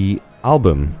 The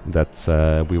album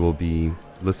that we will be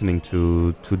listening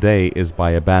to today is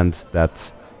by a band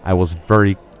that I was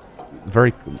very,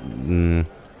 how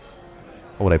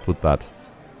would I put that?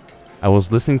 I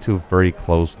was listening to very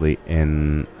closely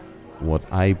in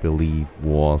what I believe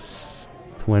was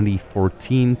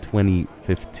 2014,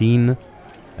 2015,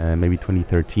 maybe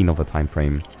 2013 of a time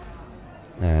frame,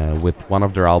 with one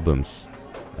of their albums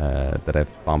that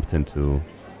I've bumped into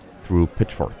through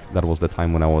Pitchfork. That was the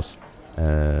time when I was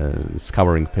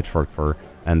scouring Pitchfork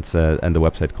and the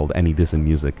website called Any Decent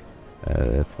Music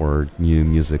for new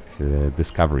music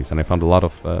discoveries, and I found a lot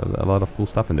of cool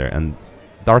stuff in there. And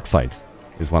Dark Side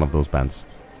is one of those bands.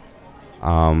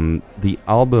 The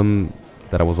album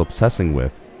that I was obsessing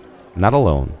with, not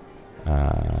alone,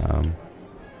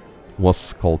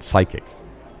 was called Psychic.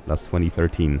 That's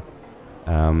 2013.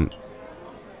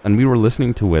 And we were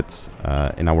listening to it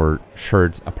in our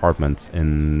shared apartment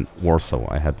in Warsaw.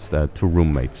 I had two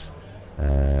roommates,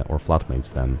 or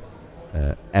flatmates then,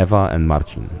 Eva and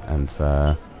Marcin. And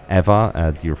Eva,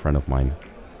 a dear friend of mine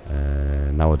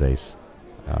nowadays,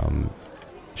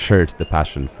 shared the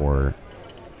passion for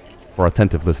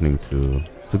attentive listening to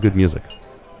good music.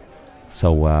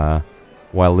 So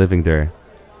while living there,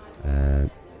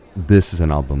 this is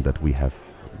an album that we have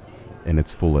in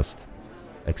its fullest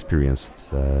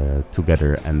experienced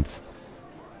together, and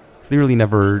clearly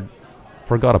never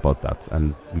forgot about that,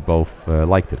 and we both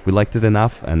liked it. We liked it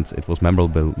enough, and it was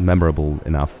memorable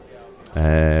enough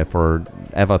for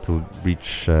Eva to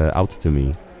reach out to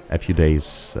me a few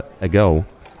days ago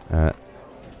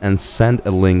and send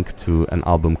a link to an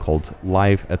album called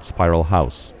Live at Spiral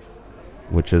House,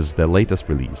 which is the latest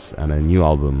release and a new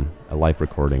album, a live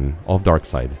recording of Dark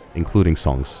Side, including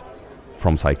songs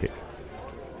from Psychic.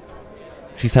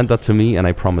 she sent that to me, and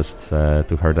I promised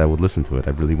to her that I would listen to it.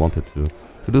 I really wanted to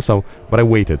do so, but I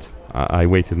waited. I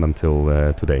waited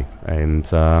until today. And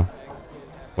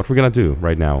what we're gonna do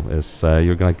right now is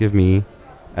you're gonna give me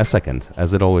a second,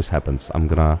 as it always happens. I'm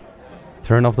gonna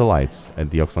turn off the lights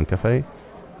at the Auxlang Café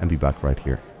and be back right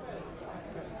here.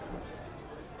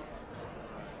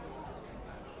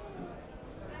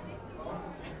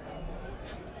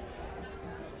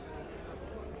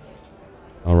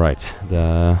 Alright,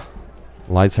 the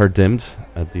lights are dimmed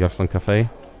at the Auxlang Café.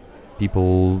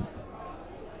 People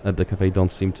at the cafe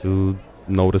don't seem to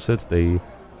notice it. They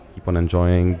keep on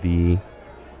enjoying the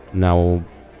now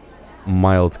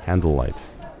mild candlelight.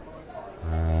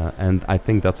 And I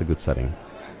think that's a good setting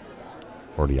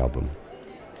for the album.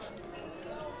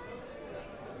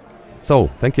 So,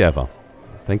 thank you, Eva.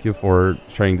 Thank you for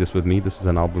sharing this with me. This is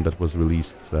an album that was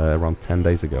released around 10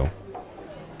 days ago.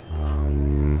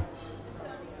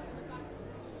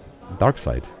 Dark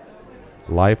Side,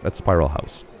 live at Spiral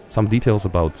House. Some details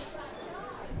about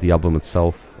the album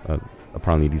itself.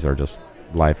 Apparently these are just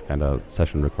live kind of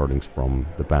session recordings from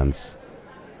the band's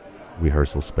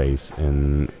rehearsal space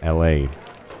in LA.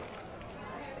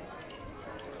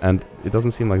 And it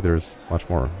doesn't seem like there's much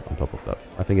more on top of that.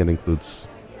 I think it includes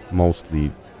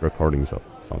mostly recordings of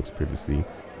songs previously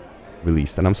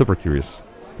released. And I'm super curious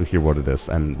to hear what it is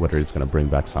and whether it's going to bring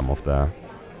back some of the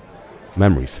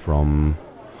memories from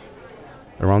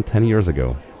around 10 years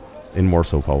ago in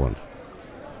Warsaw, Poland.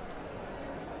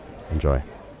 Enjoy.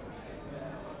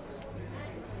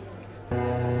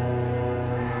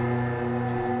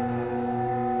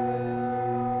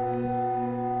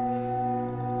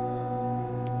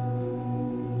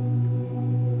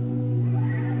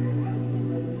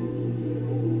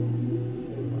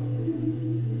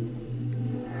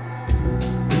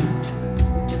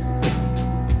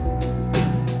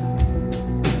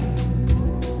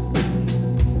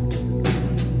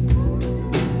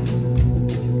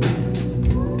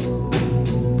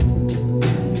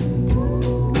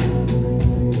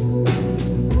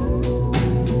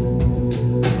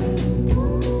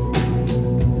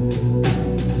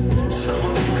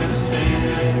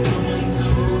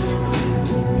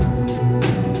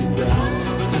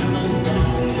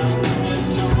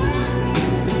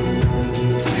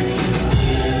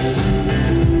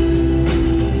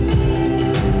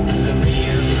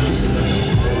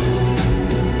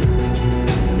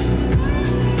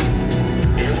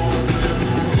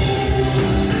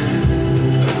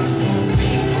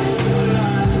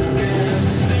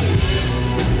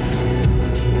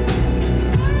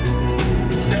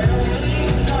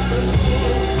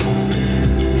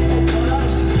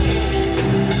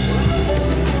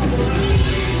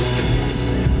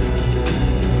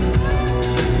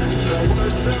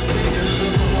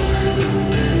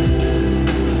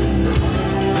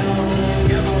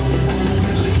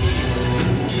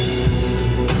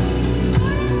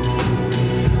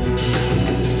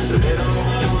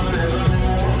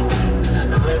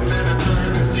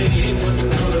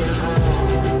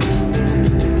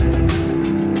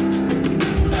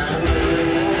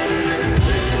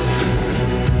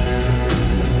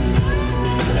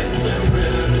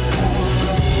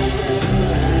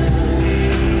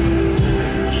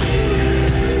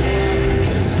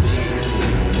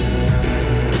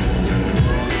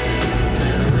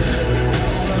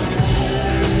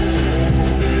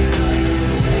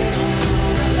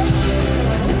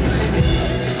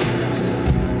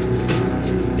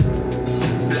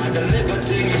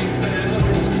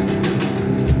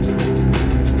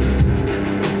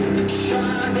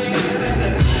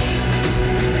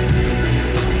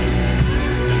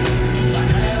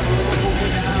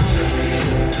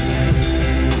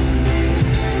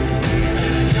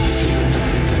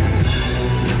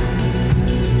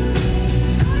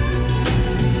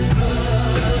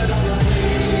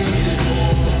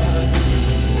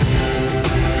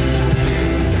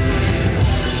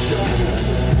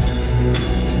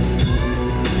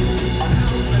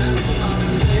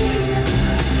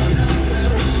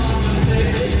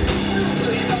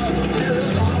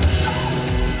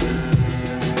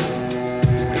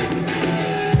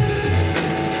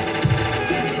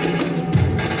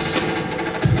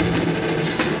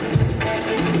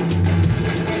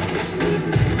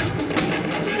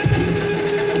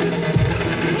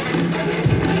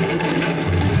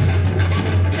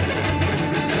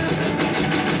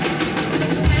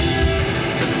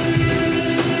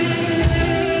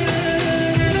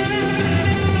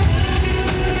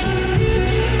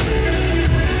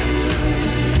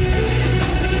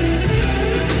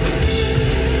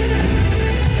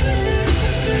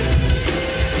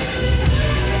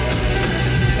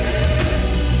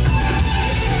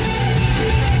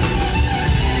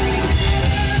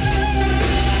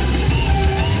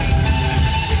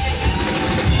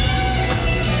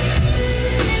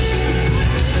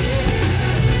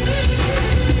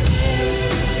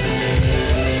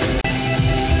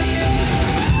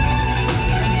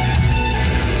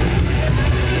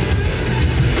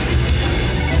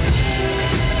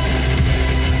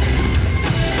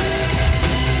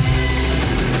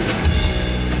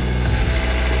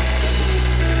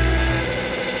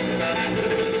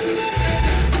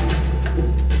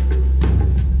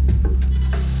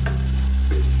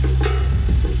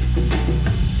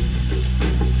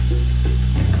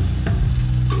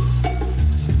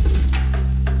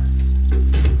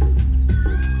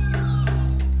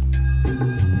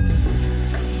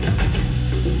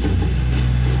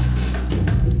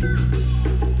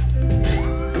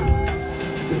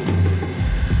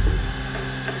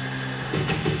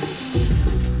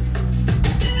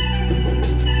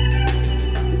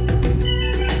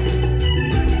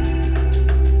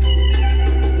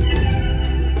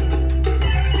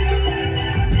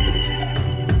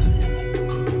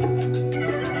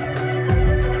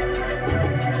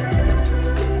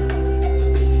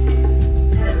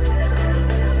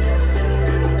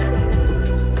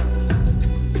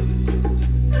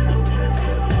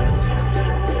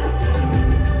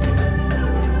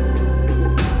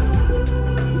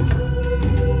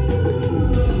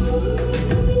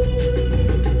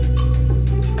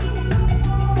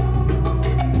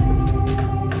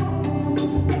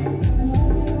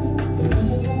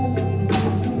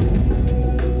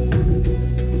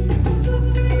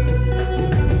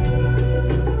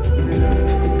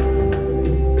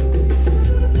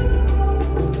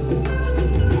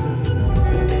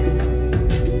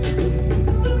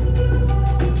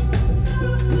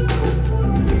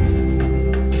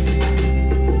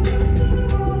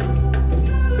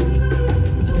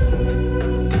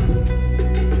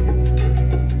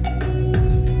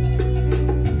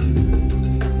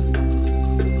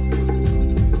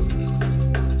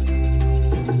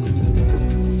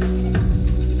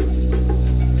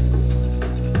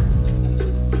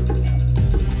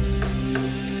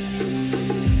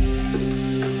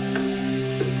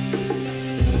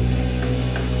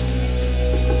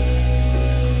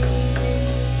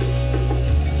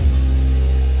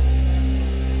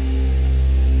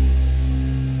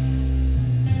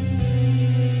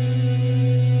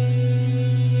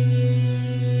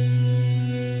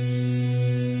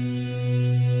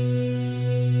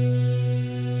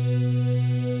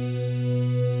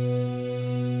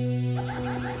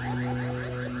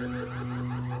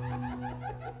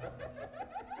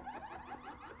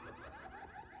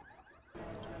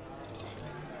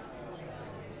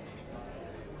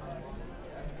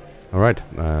 All right,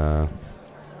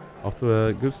 off to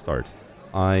a good start.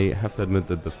 I have to admit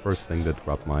that the first thing that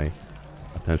grabbed my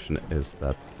attention is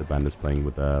that the band is playing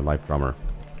with a live drummer.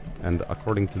 And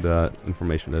according to the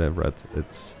information that I've read,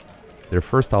 it's their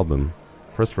first album,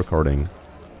 first recording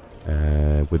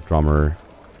with drummer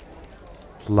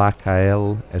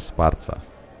Tlacael Esparza.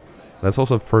 That's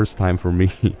also first time for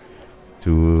me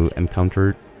to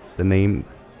encounter the name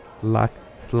Tlacael.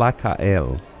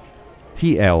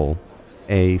 Tlacael.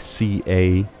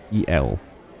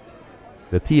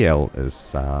 The TL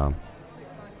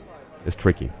is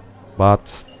tricky.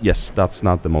 But yes, that's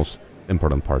not the most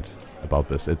important part about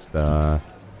this. It's the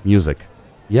music.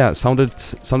 Yeah,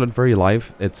 sounded very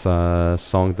live. It's a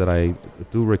song that I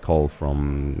do recall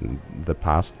from the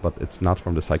past, but it's not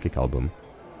from the Psychic album.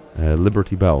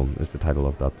 Liberty Bell is the title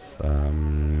of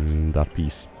that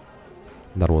piece.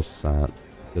 That was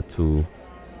the two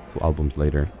albums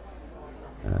later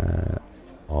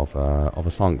of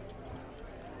a song.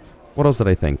 What else did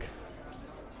I think?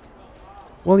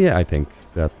 Well, yeah, I think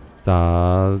that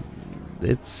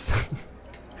it's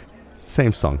it's the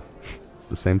same song. It's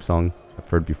the same song I've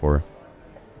heard before.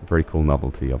 Very cool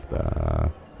novelty of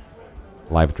the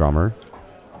live drummer.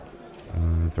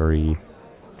 Very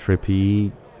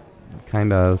trippy,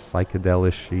 kind of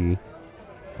psychedelic-y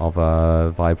of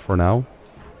a vibe for now.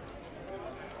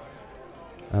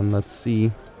 And let's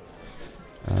see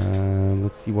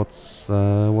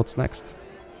what's next.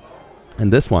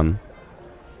 And this one,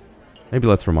 maybe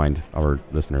let's remind our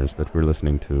listeners that we're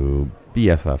listening to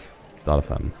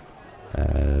BFF.fm.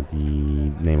 The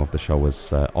name of the show is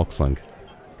Auxlang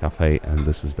Café, and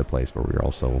this is the place where we're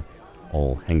also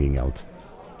all hanging out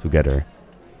together.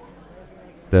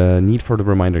 The need for the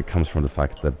reminder comes from the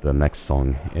fact that the next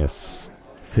song is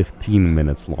 15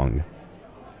 minutes long.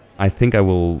 I think I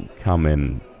will come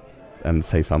in and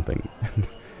say something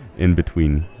in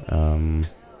between.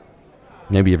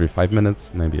 Maybe every 5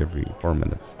 minutes, maybe every 4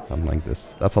 minutes, something like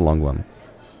this. That's a long one.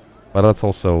 But that's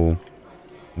also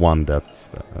one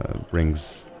that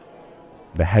rings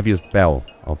the heaviest bell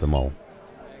of them all.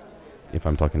 If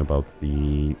I'm talking about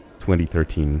the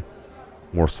 2013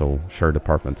 Warsaw Shared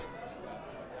Apartment.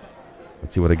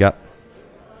 Let's see what I got.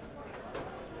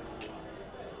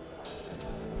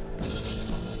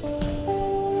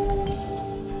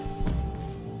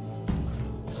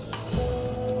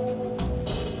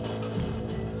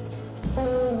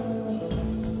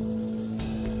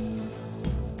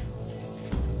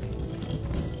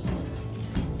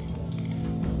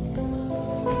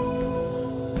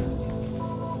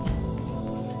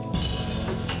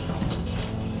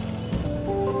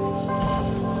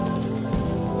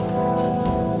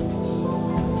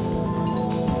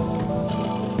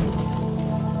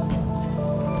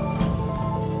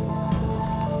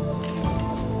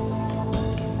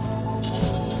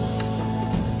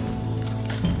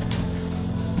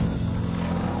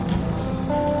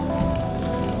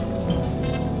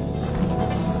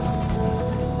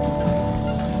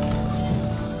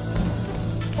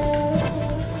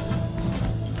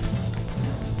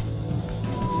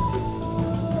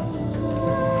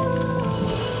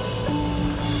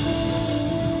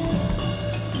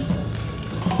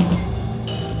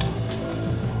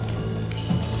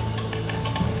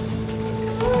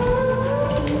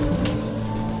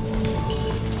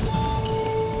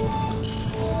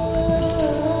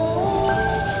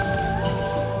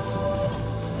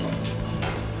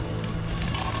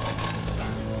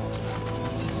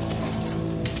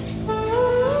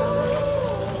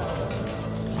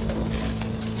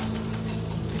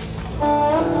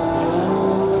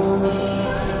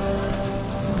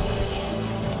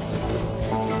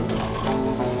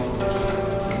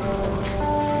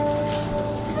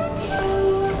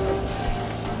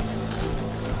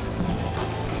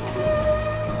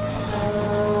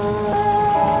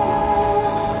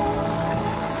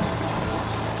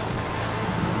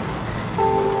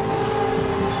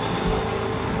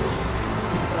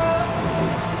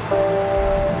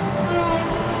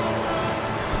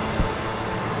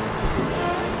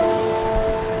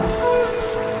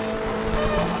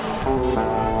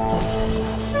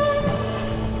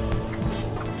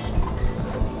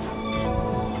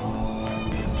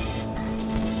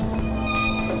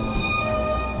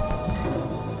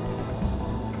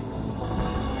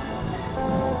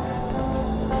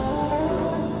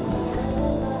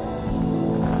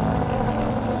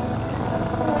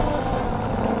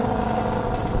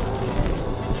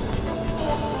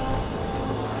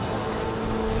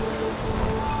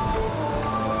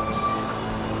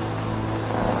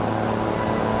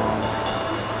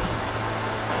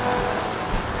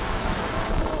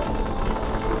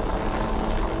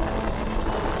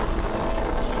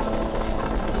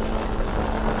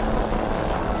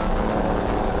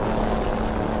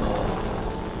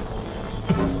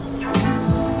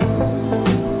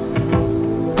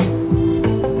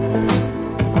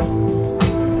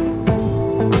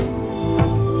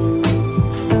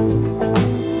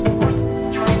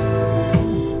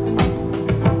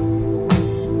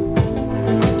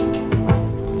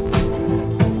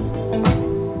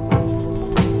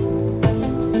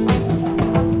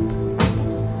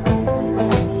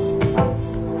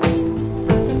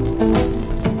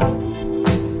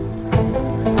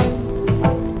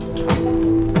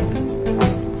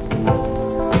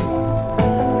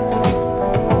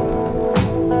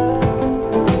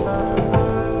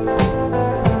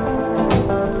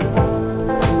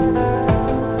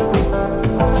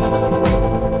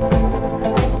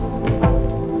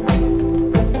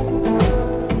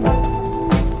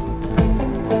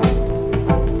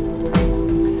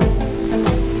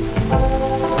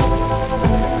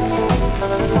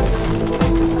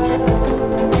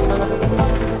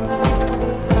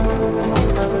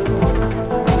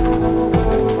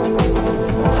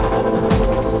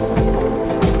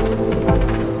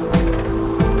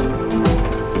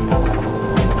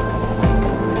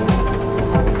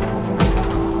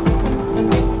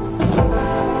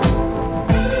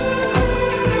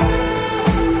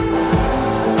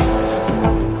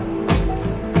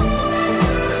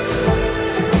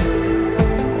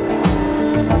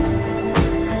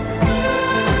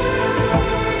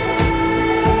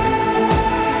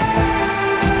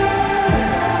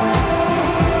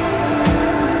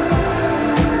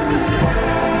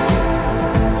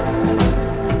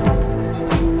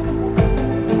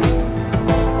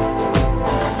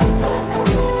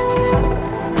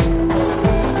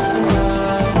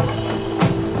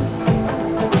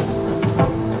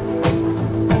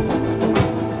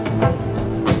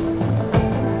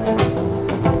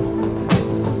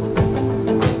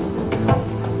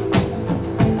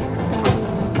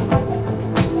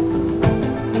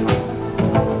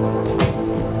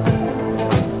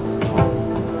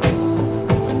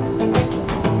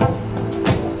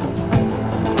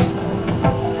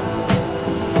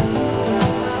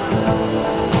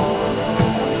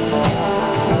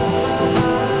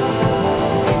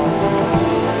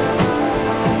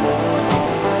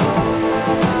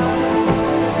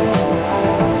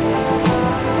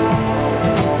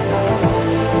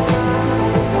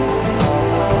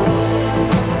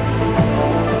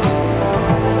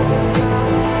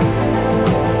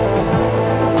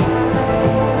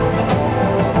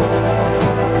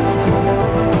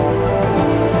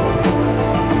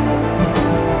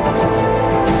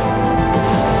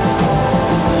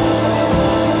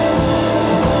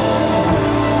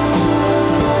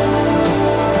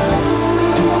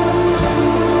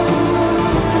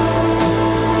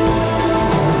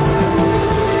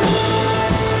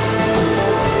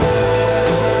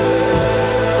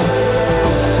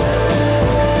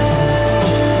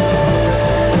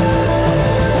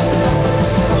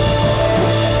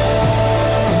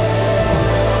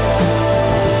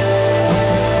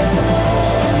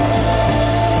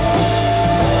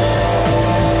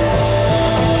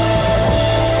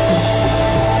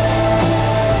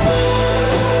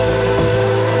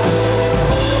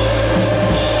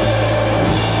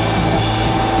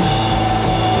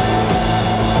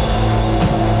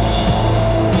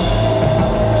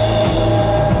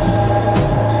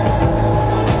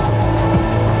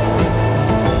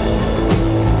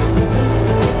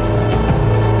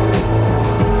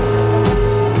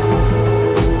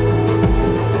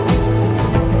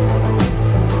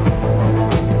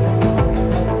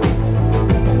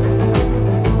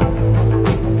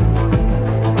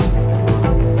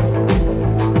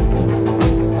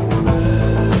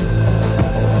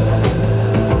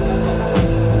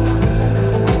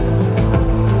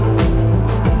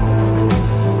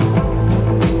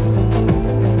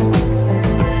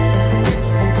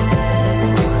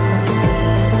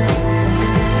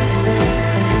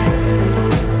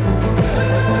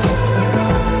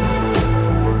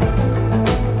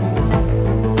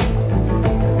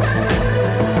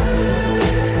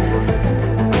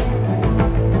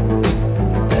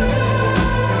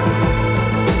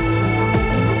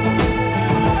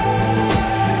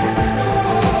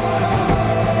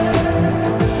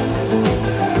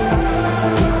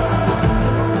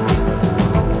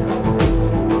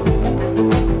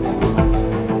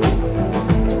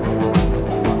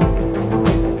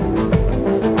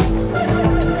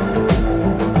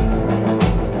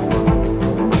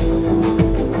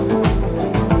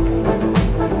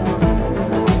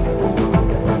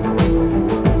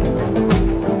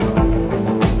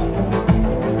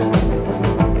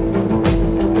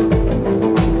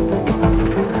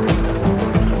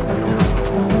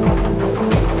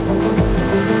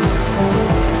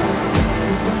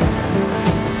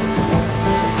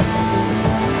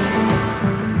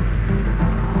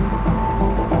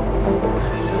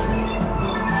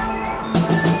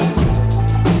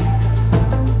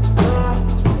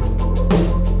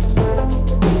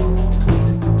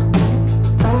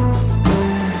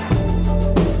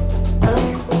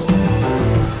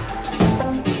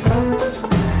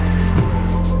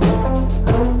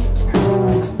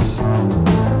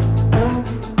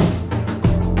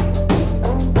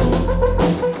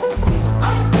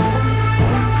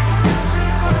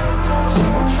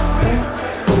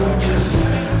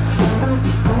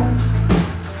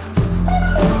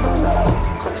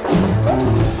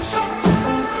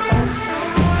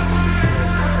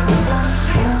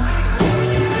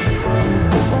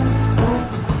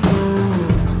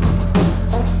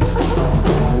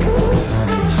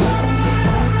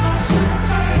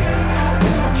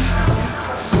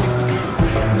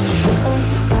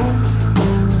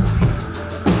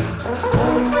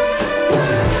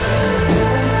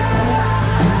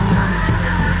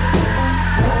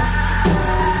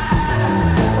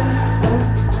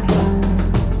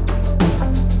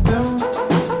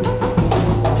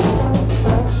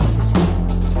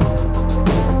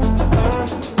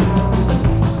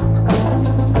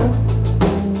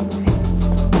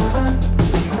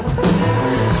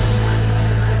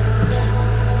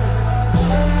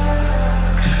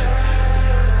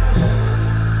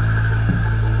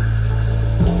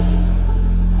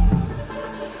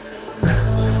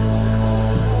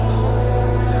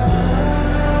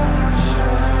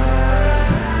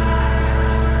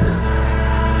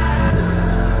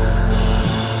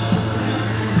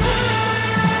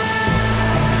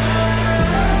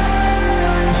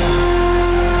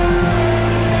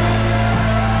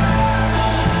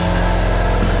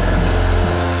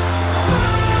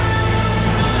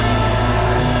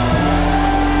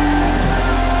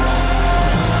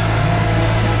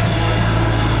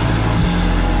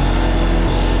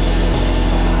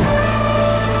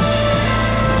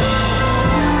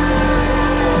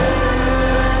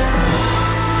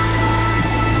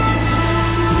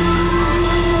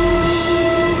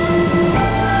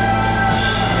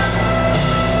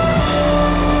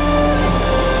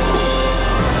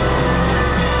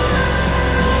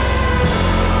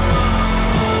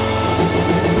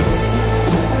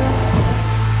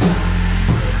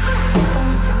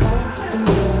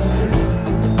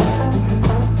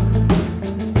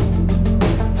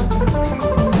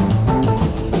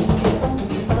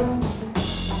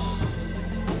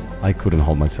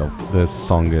 hold myself. This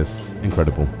song is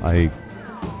incredible. I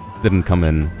didn't come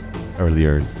in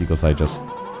earlier because I just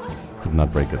could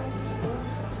not break it.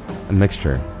 A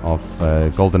mixture of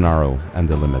Golden Arrow and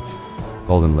The Limit.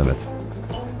 Golden Limit.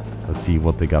 Let's see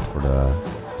what they got for the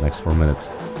next 4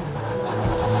 minutes.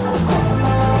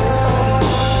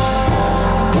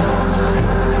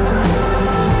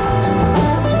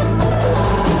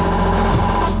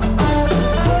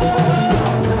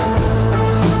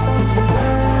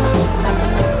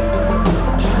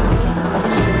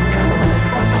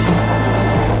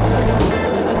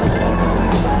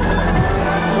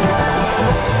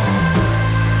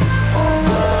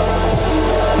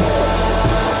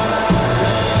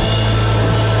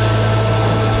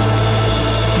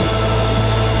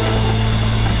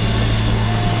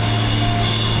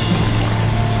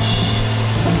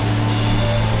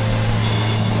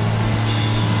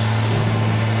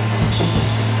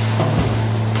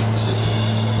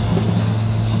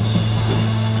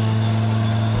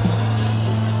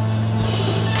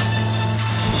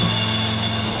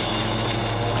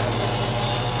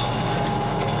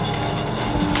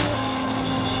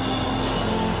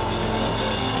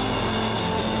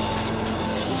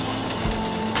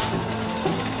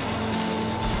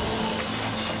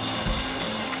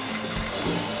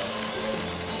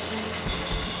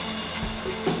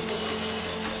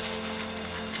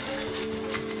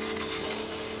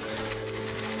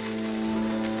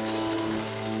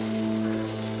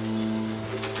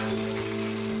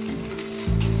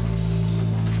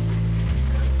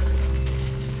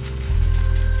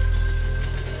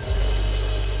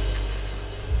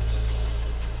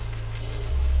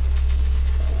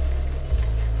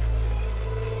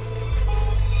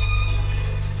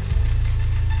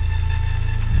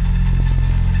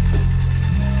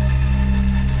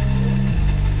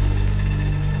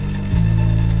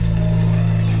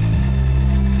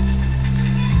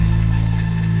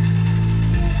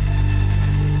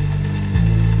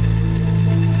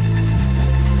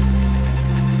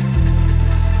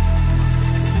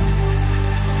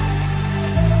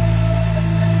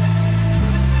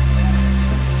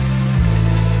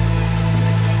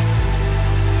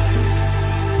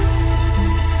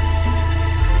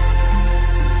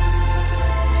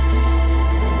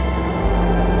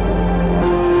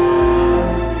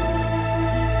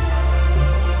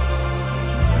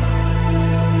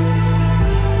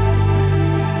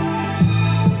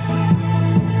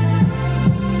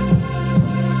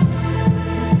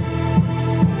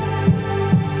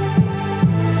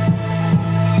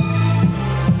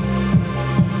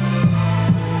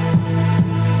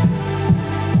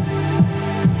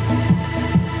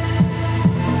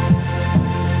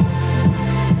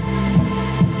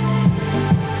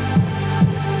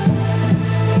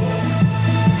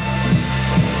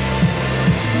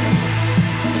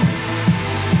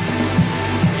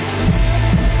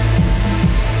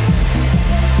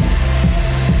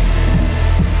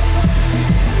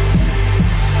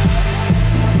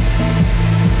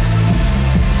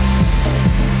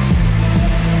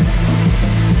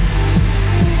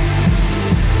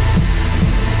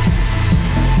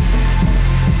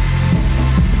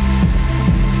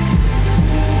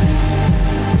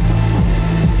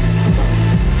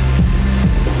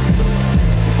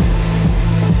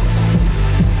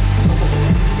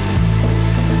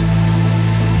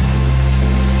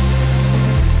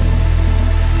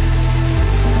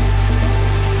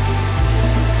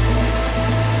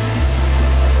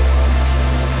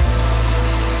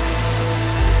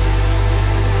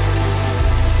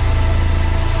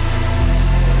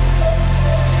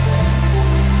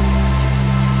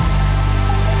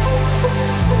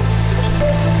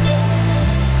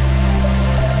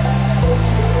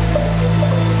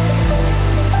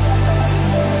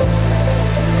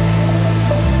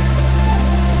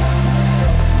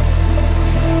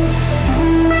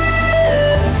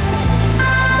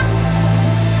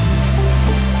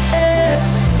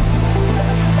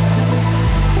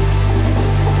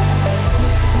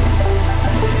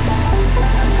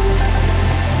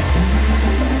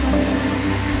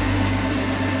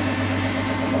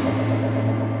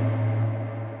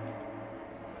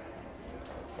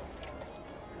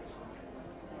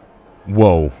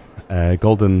 Whoa,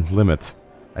 Golden Limit,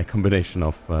 a combination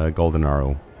of Golden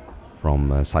Arrow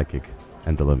from Psychic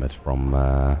and The Limit from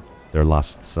their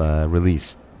last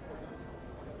release.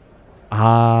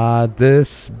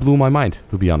 This blew my mind,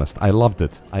 to be honest. I loved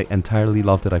it. I entirely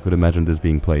loved it. I could imagine this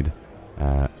being played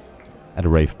at a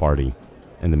rave party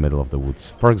in the middle of the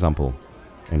woods. For example,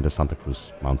 in the Santa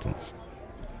Cruz Mountains.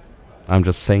 I'm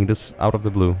just saying this out of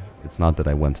the blue. It's not that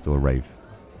I went to a rave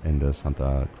in the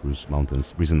Santa Cruz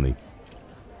Mountains recently.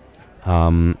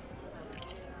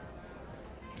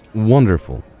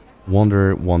 Wonderful.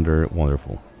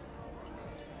 Wonderful.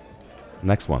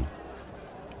 Next one.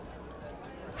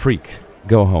 Freak,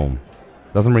 Go Home.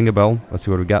 Doesn't ring a bell. Let's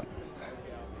see what we got.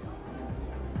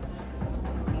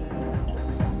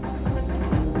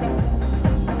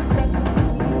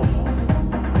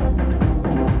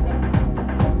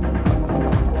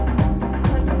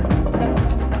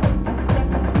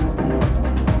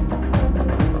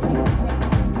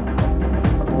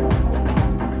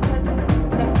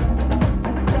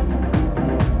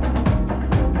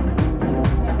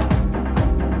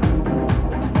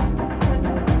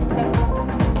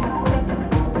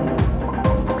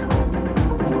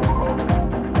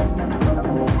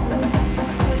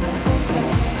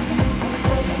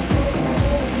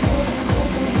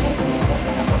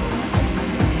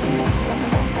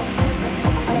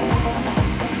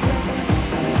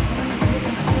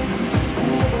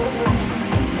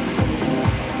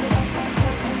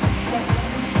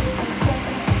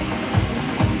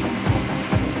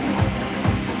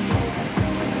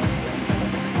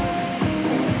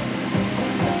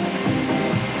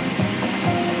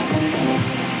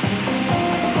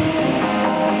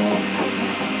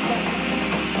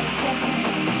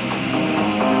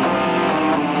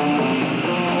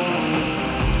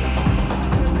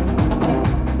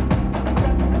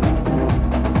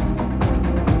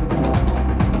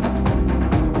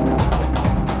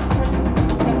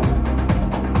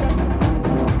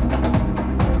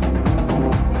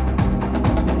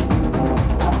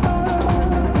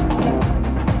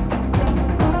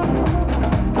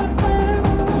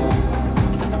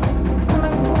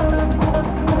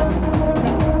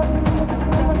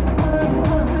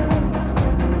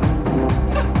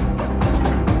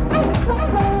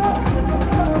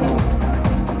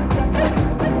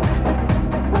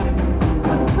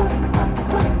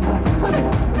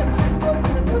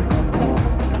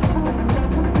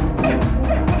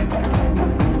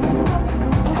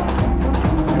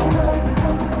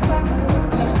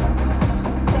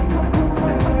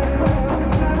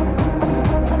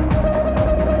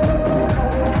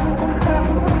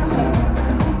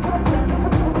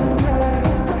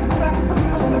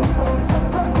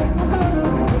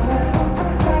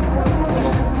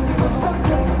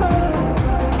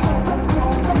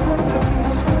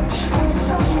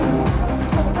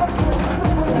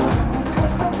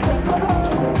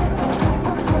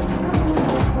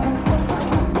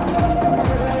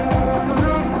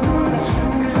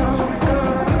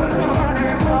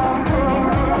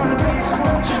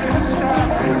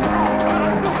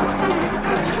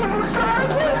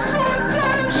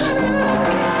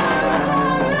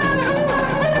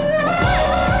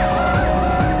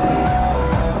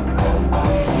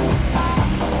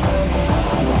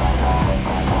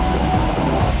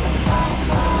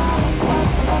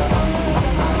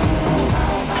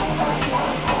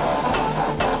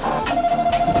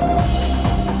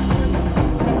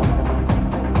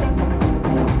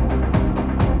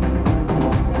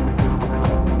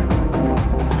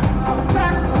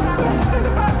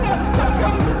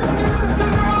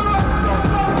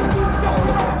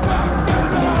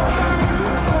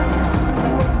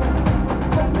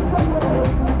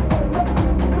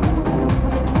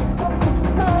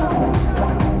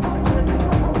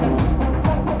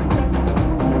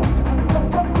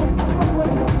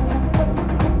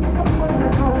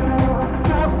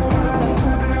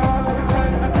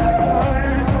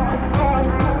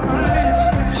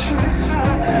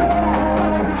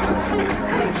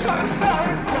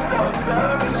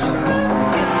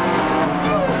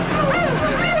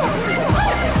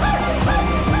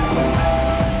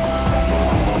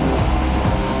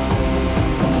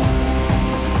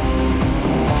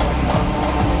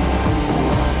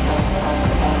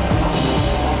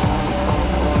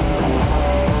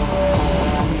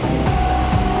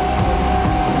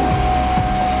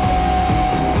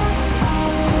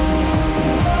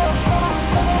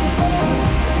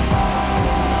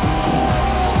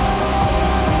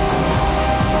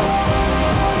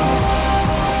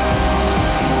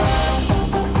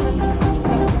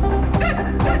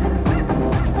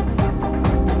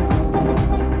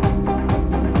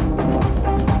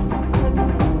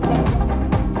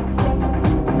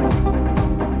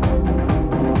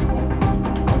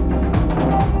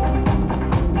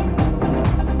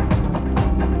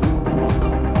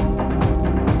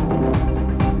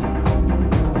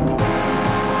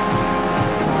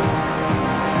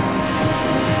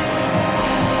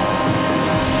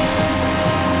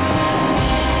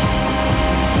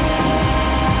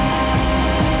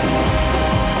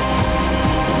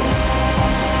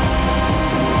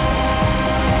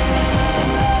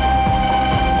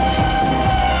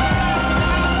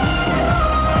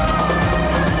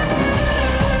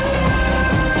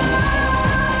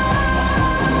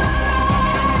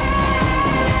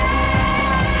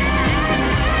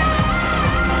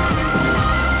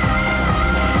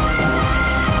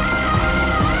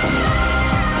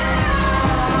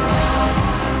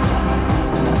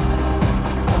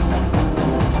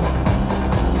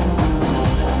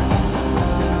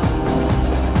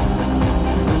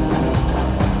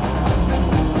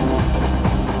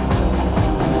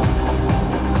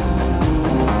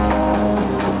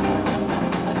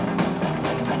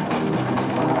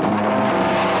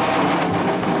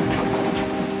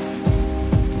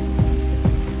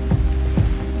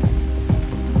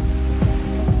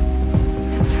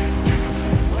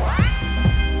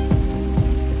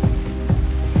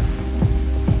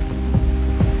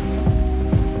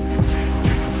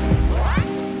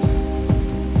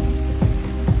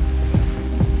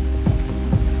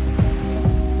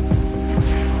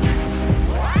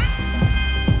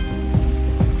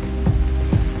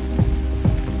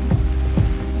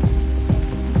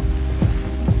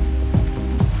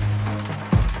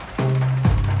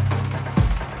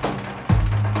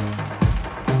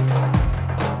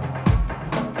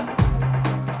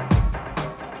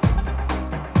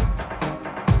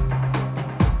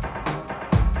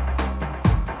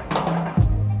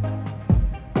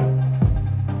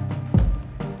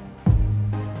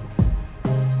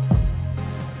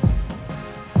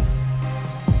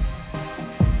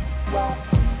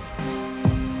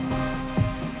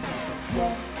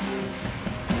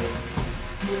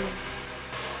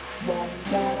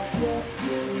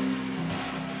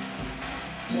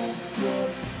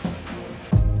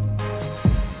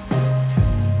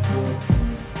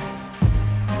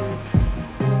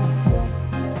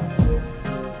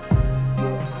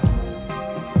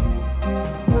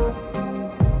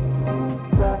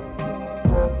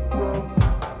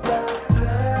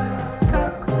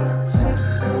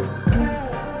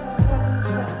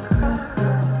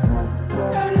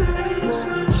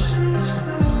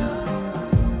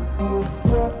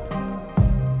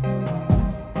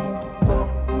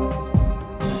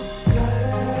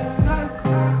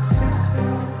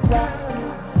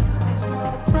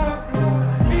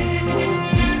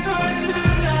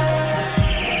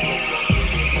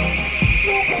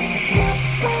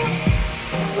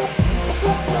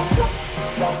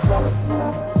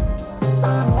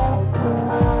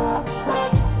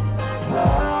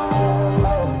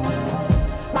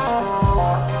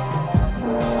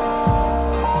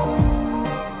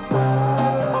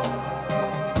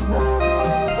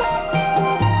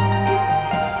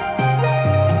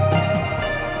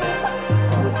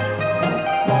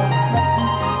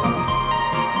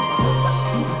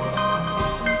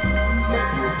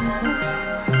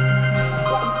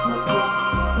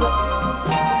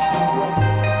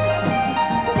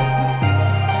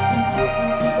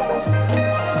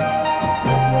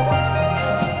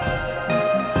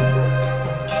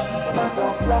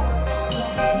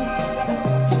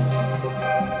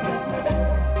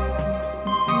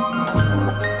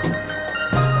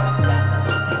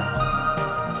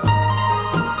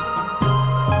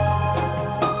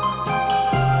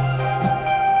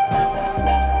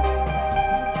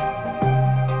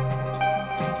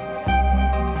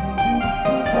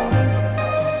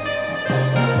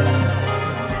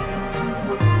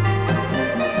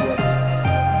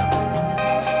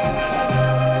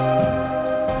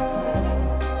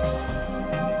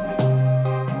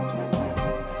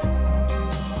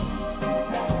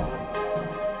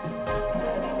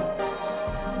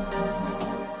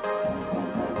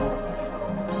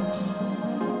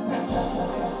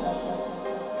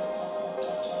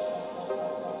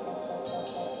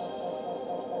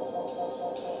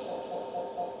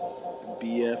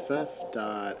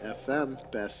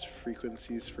 BFF.FM, best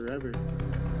frequencies forever.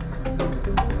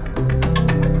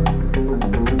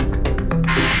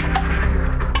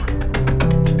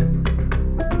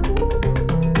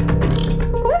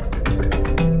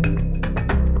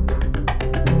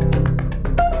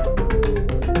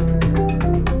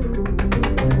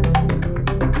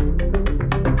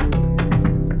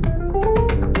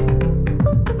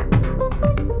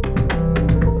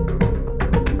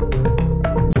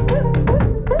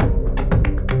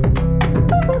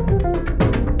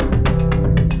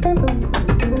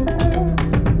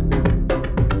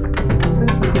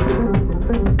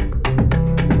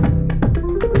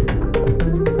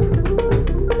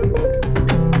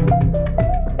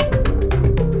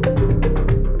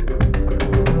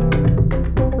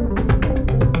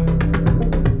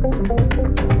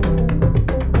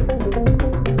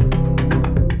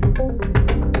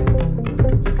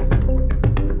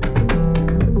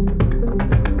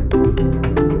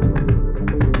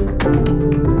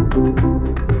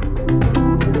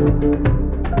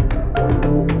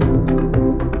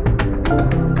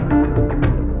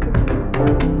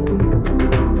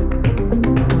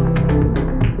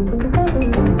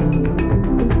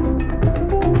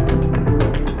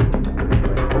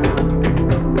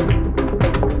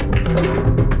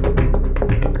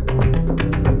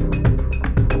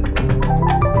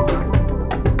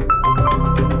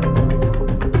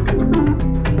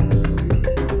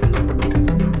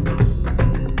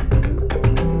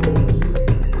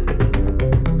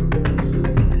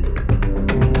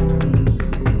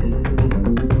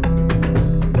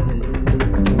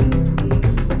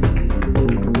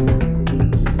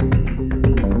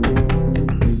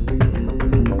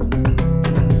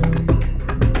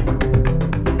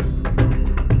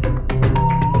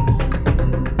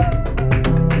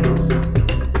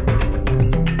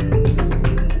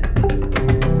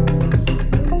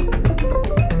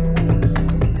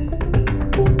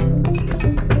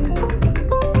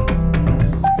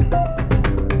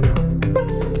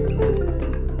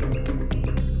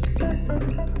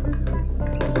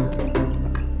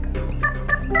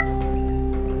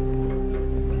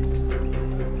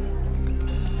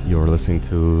 Listening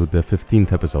to the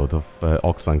 15th episode of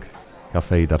Auxlang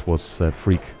Café. That was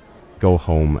Freak, Go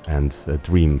Home and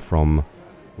Dream from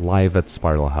Live at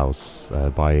Spiral House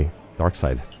by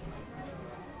Darkside.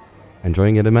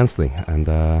 Enjoying it immensely, and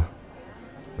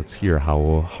let's hear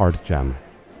how Hard Jam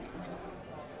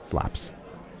slaps.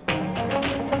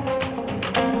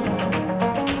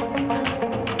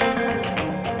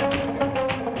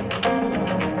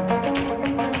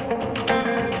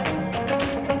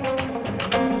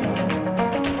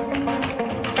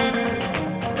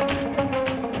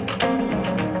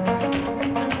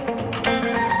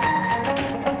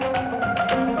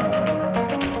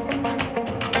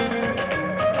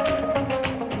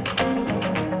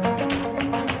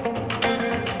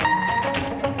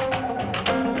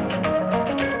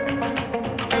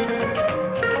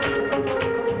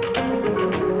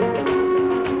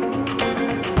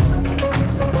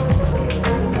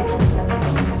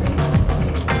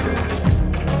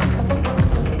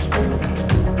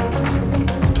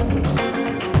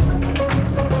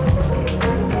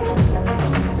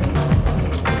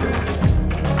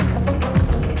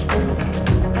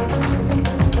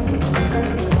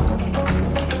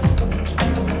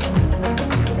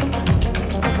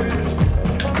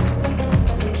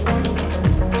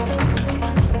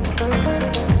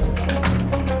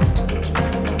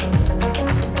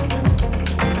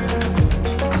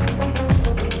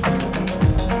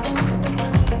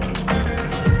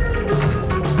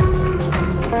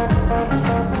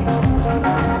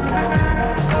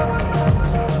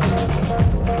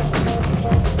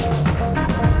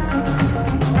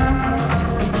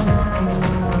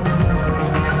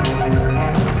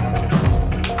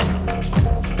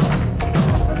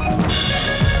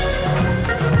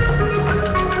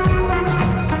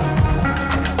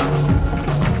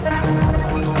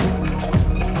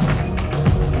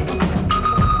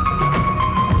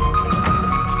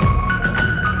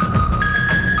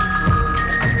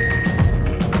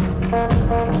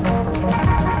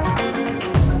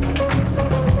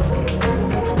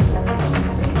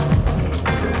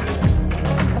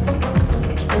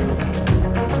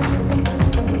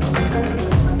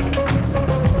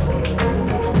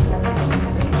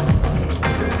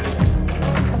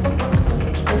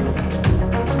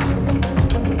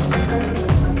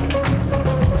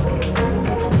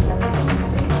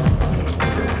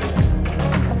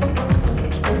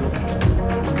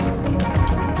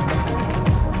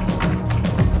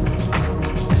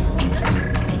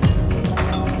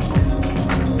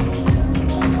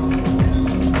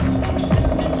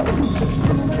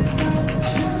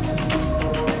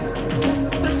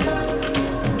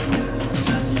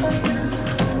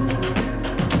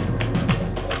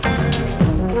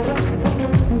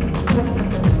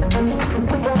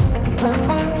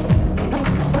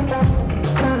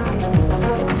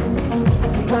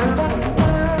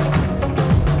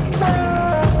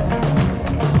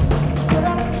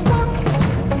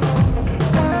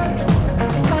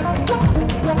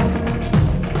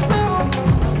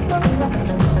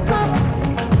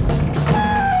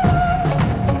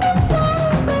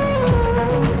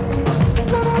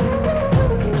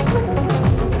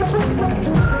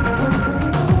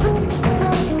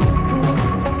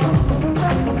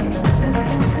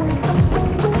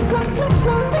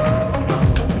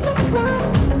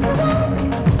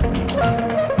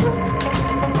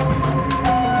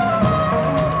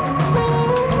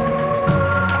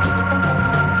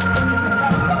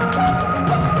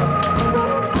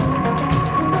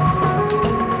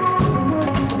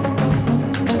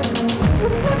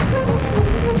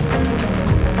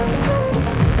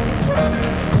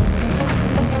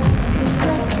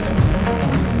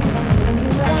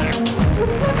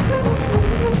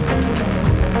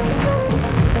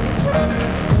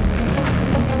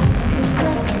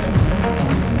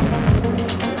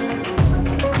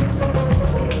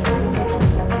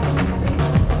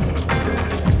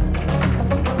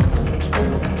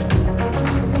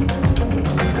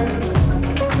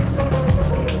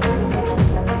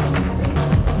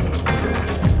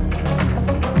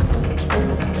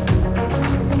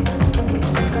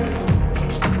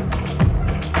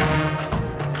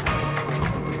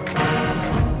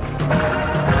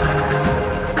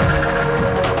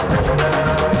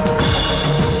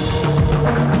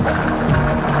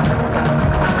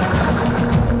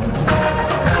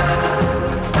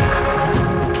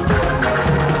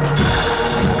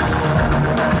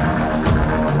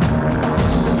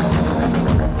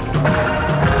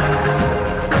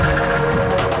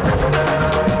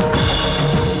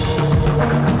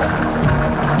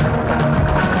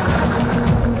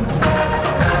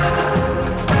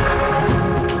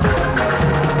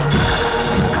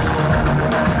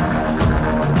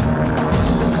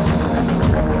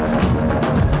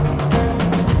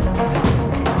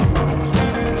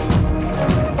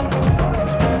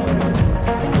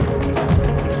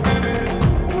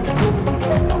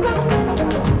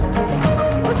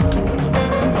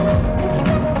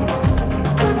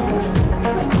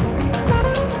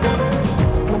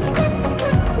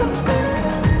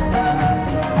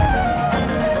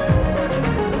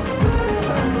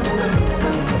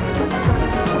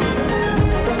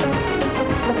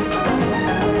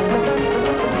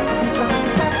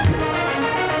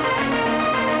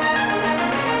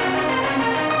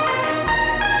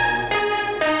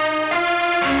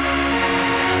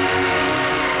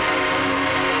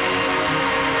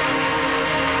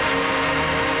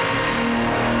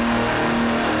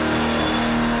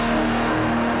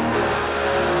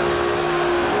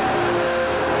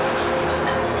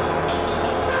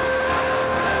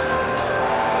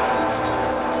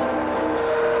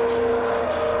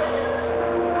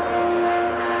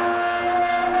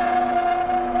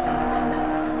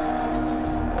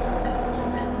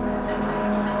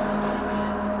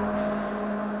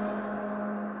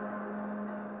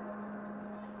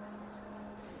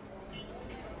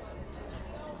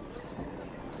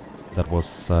 That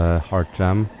was Heart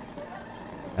Jam.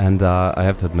 And I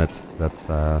have to admit that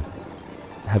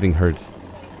having heard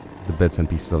the bits and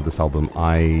pieces of this album,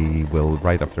 I will,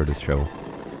 right after this show,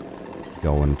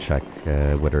 go and check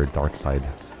whether Dark Side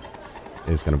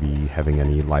is going to be having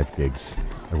any live gigs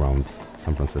around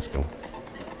San Francisco.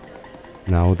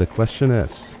 Now the question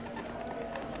is,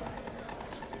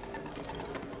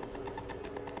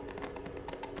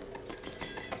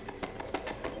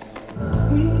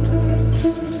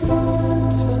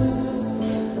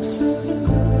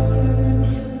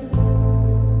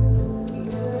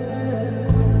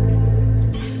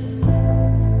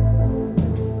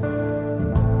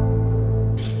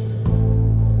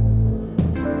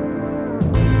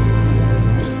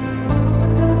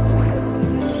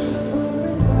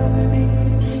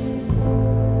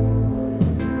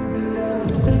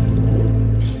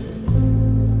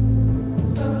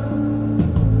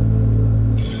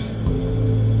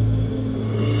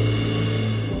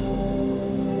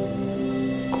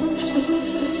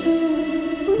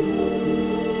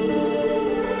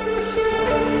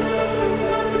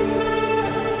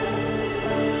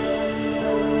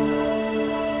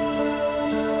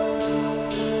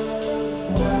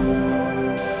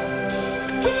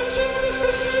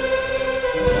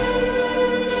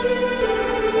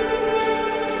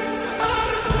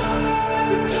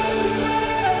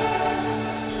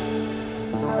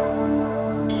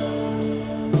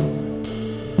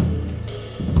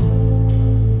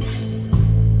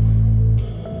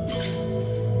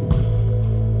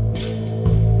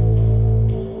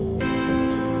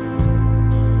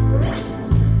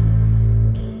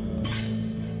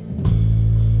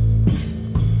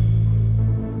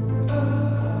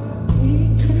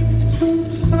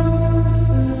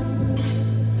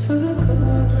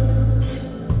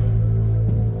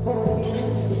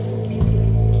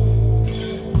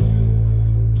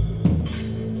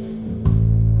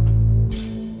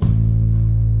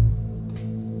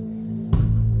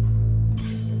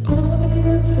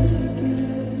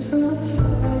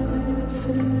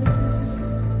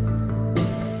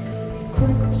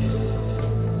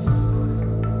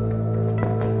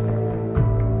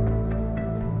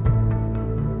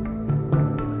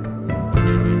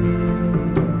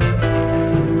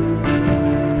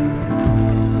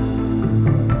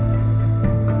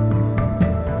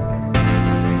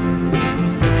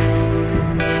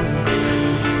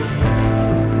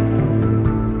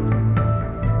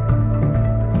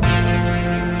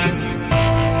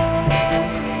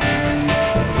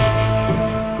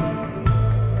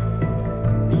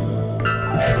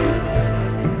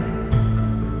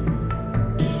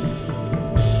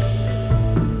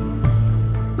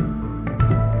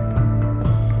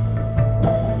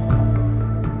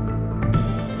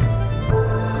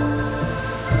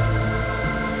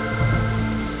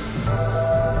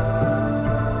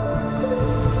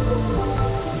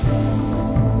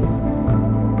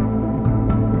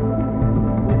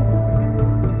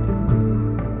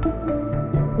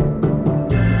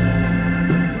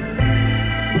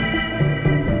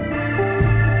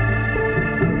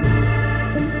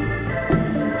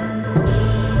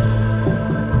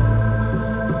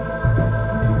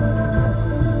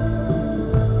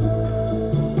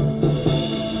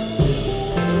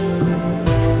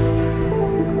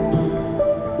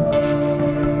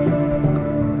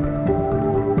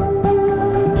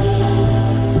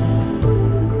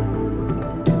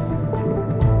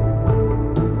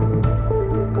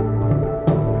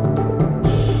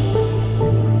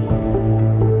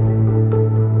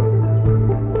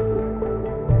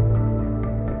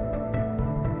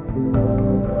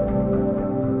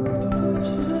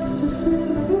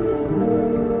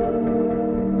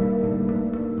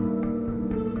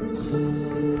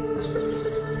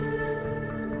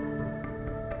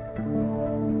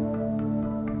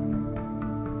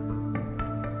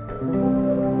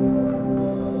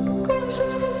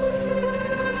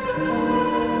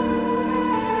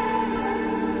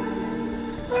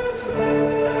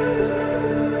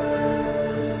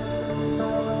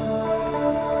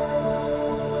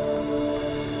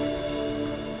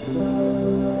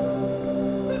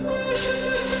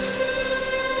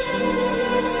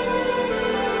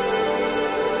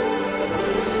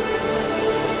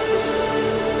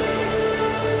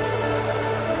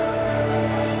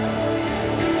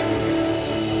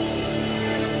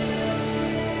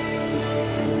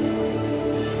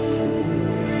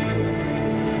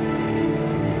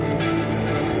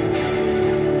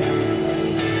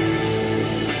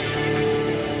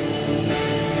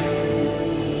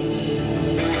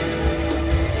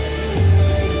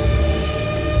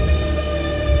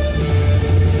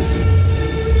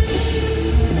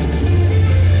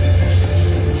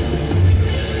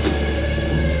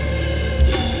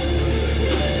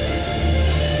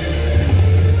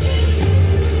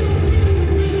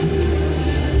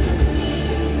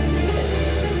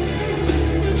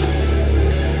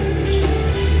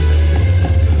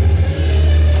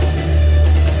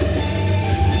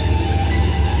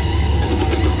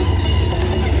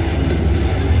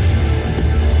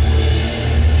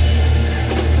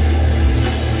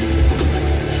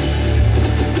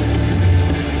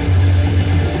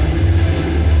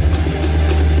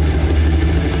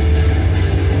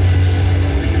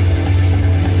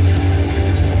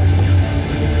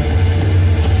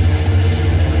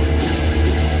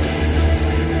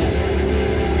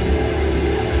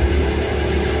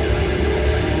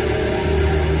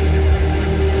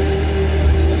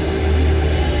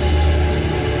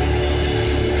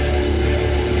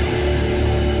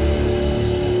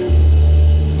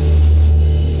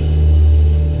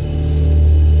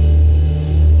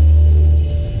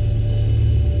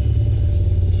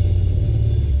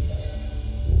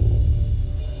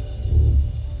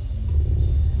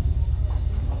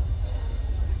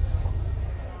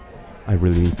 I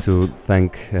really need to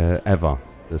thank Eva,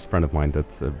 this friend of mine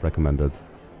that recommended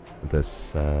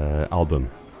this album.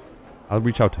 I'll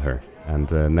reach out to her, and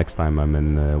next time I'm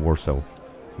in Warsaw,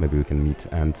 maybe we can meet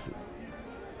and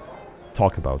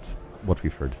talk about what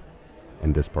we've heard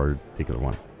in this particular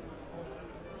one.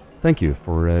 Thank you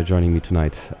for joining me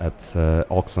tonight at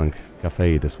Auxlang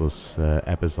Café. This was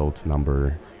episode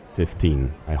number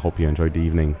 15. I hope you enjoyed the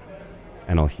evening,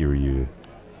 and I'll hear you.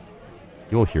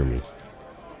 You'll hear me,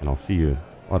 and I'll see you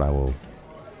what I will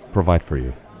provide for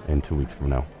you in 2 weeks from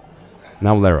now.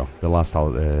 Now Lero, the last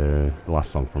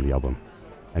song from the album.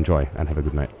 Enjoy and have a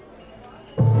good night.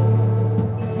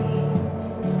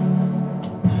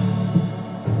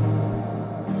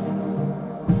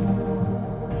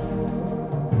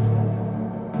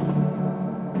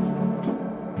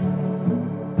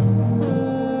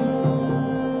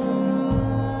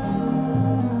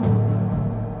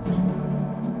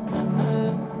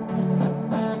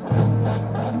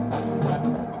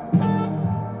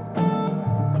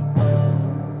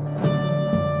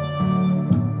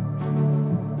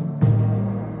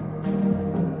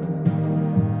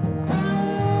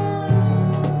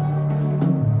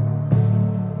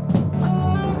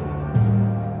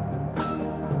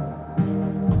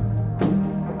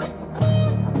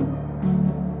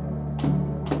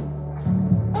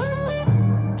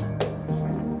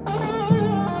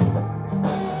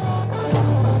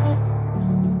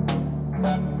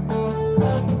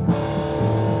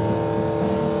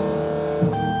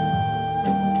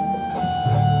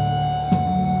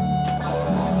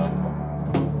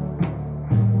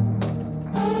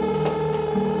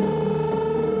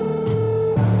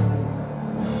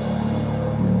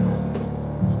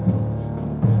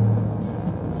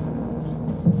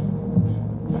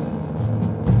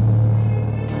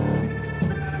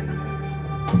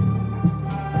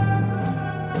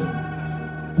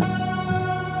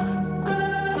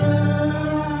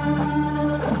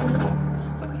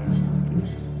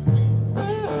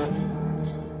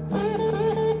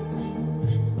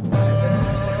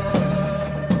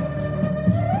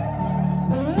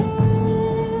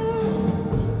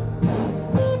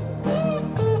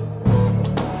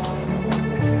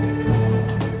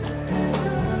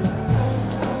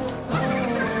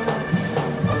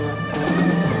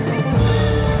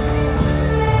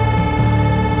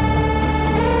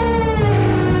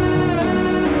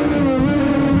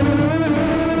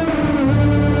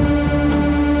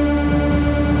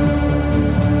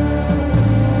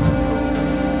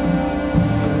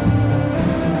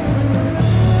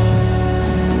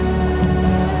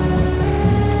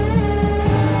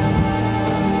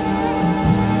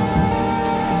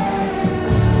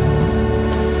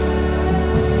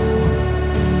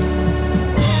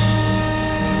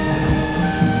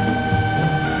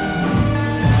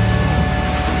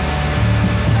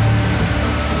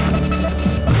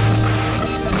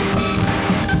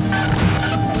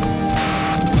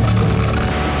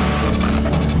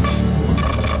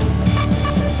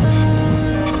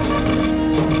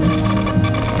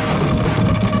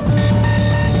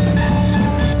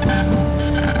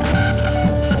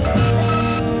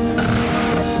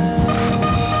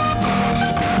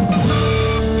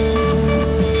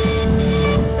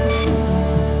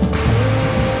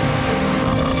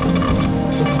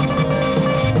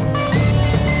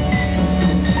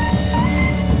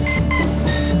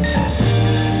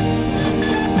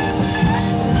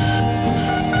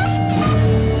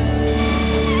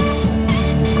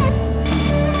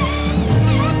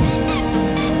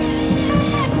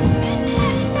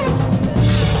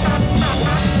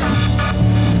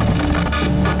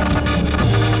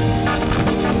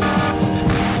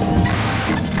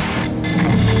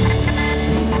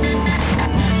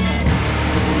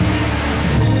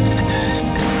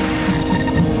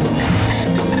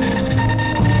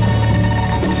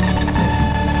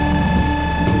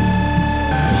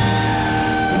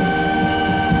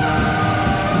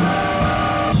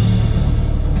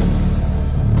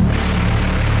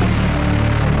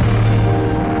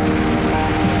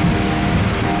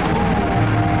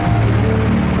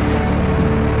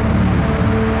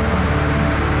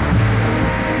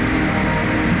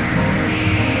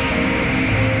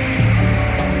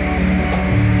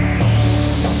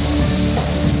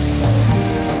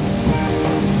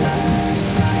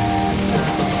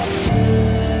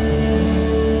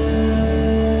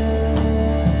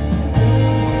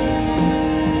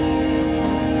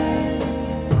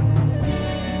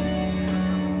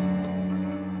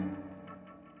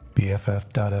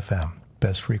 BFF.FM.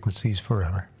 Best frequencies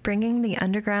forever. Bringing the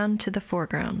underground to the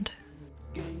foreground.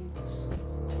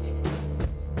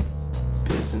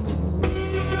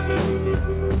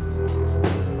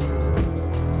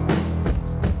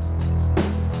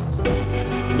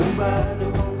 Nobody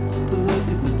wants to look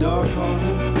at the dark home,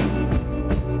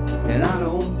 and I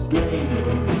don't blame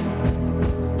them.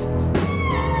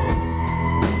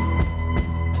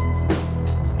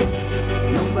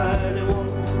 Nobody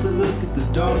wants to look at the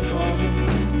dark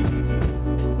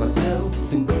home,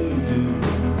 myself included.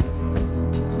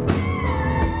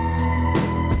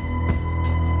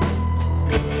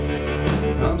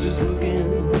 I'm just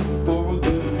looking for a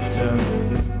good time.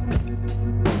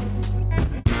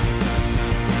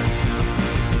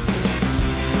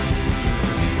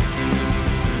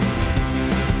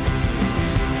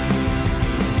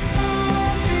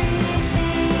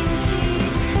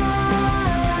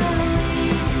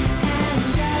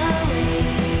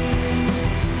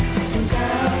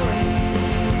 Going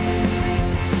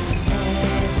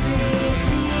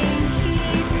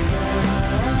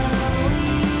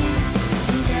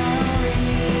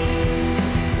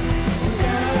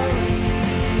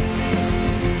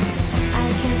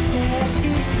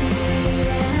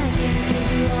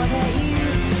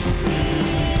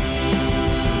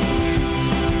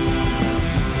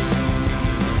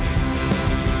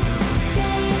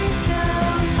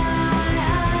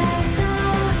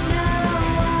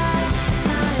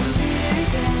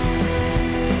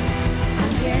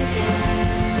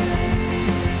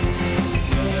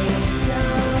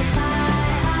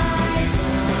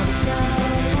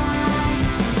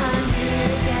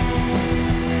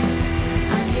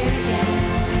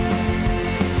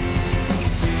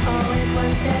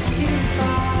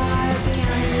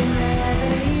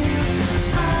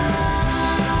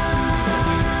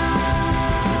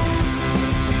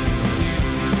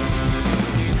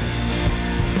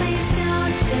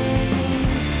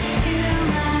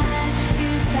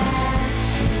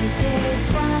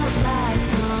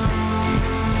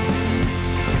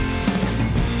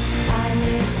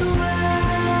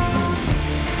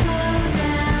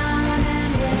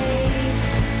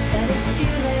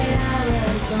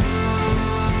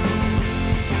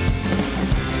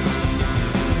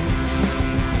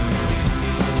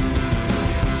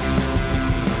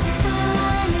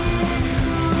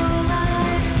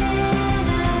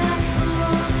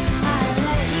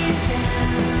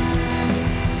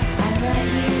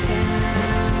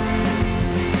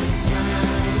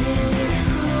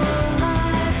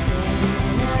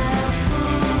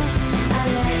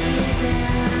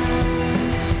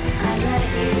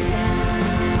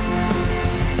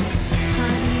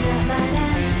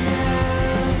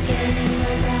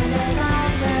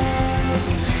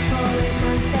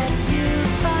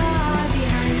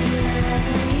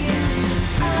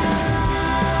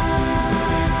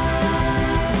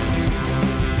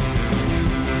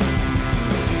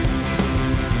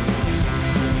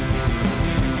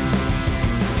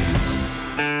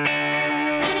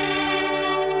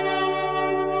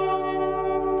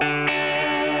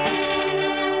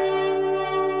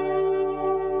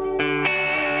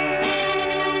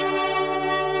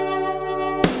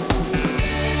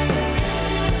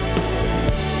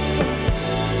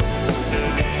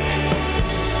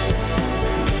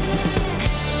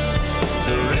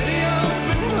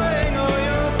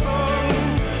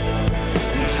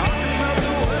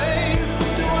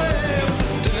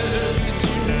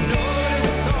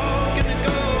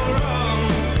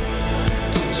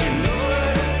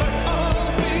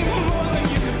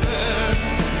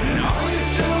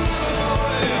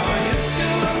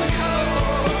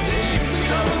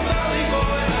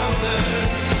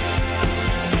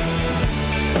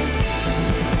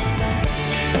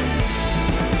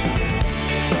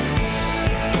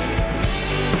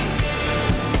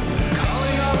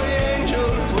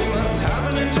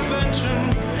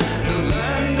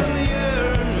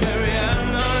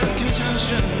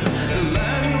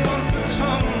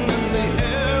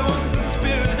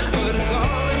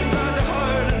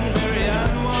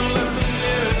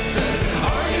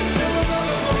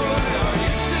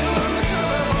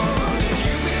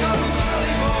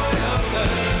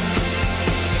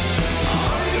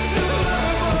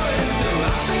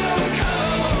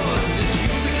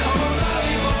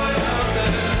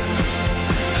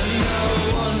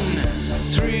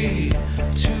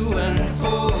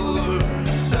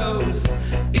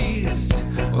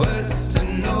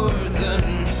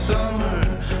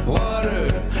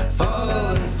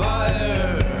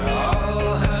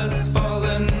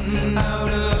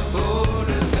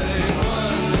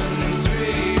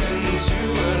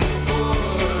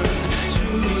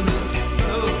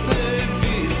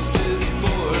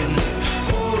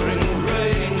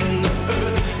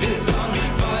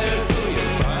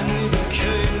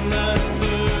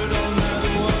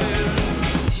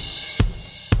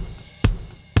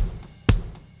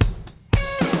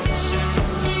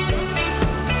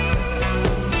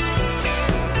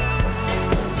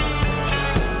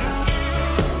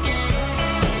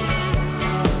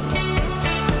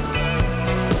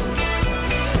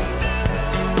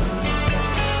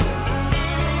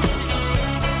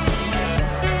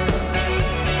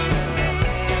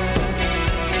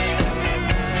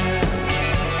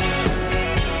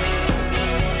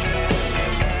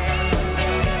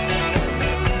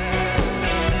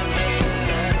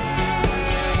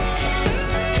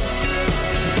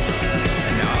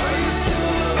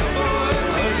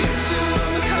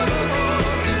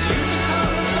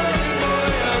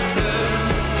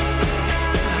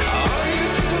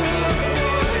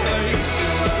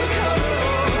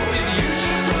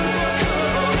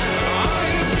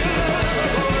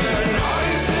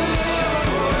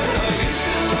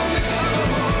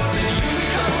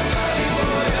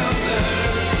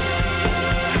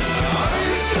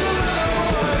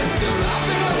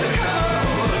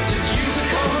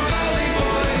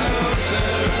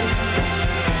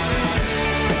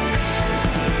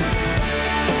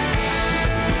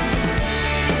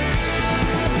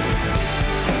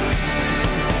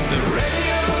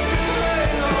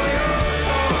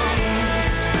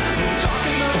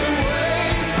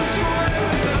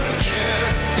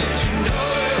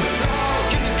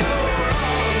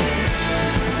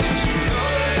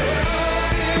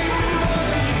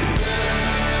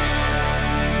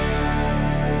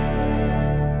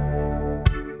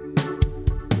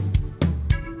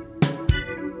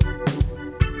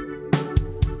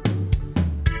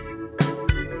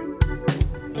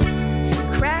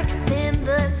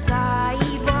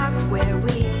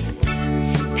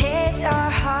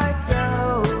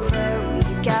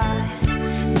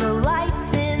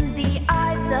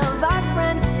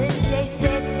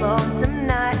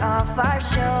our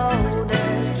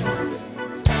shoulders.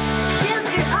 Shield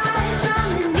your eyes from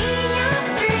the neon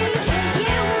street, 'cause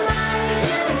you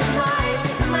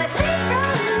might think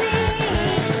from me.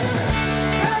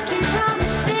 Broken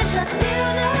promises up to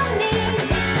the knees.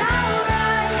 It's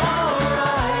alright,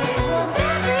 will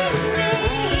bury me.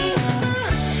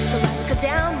 The lights go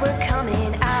down, we're coming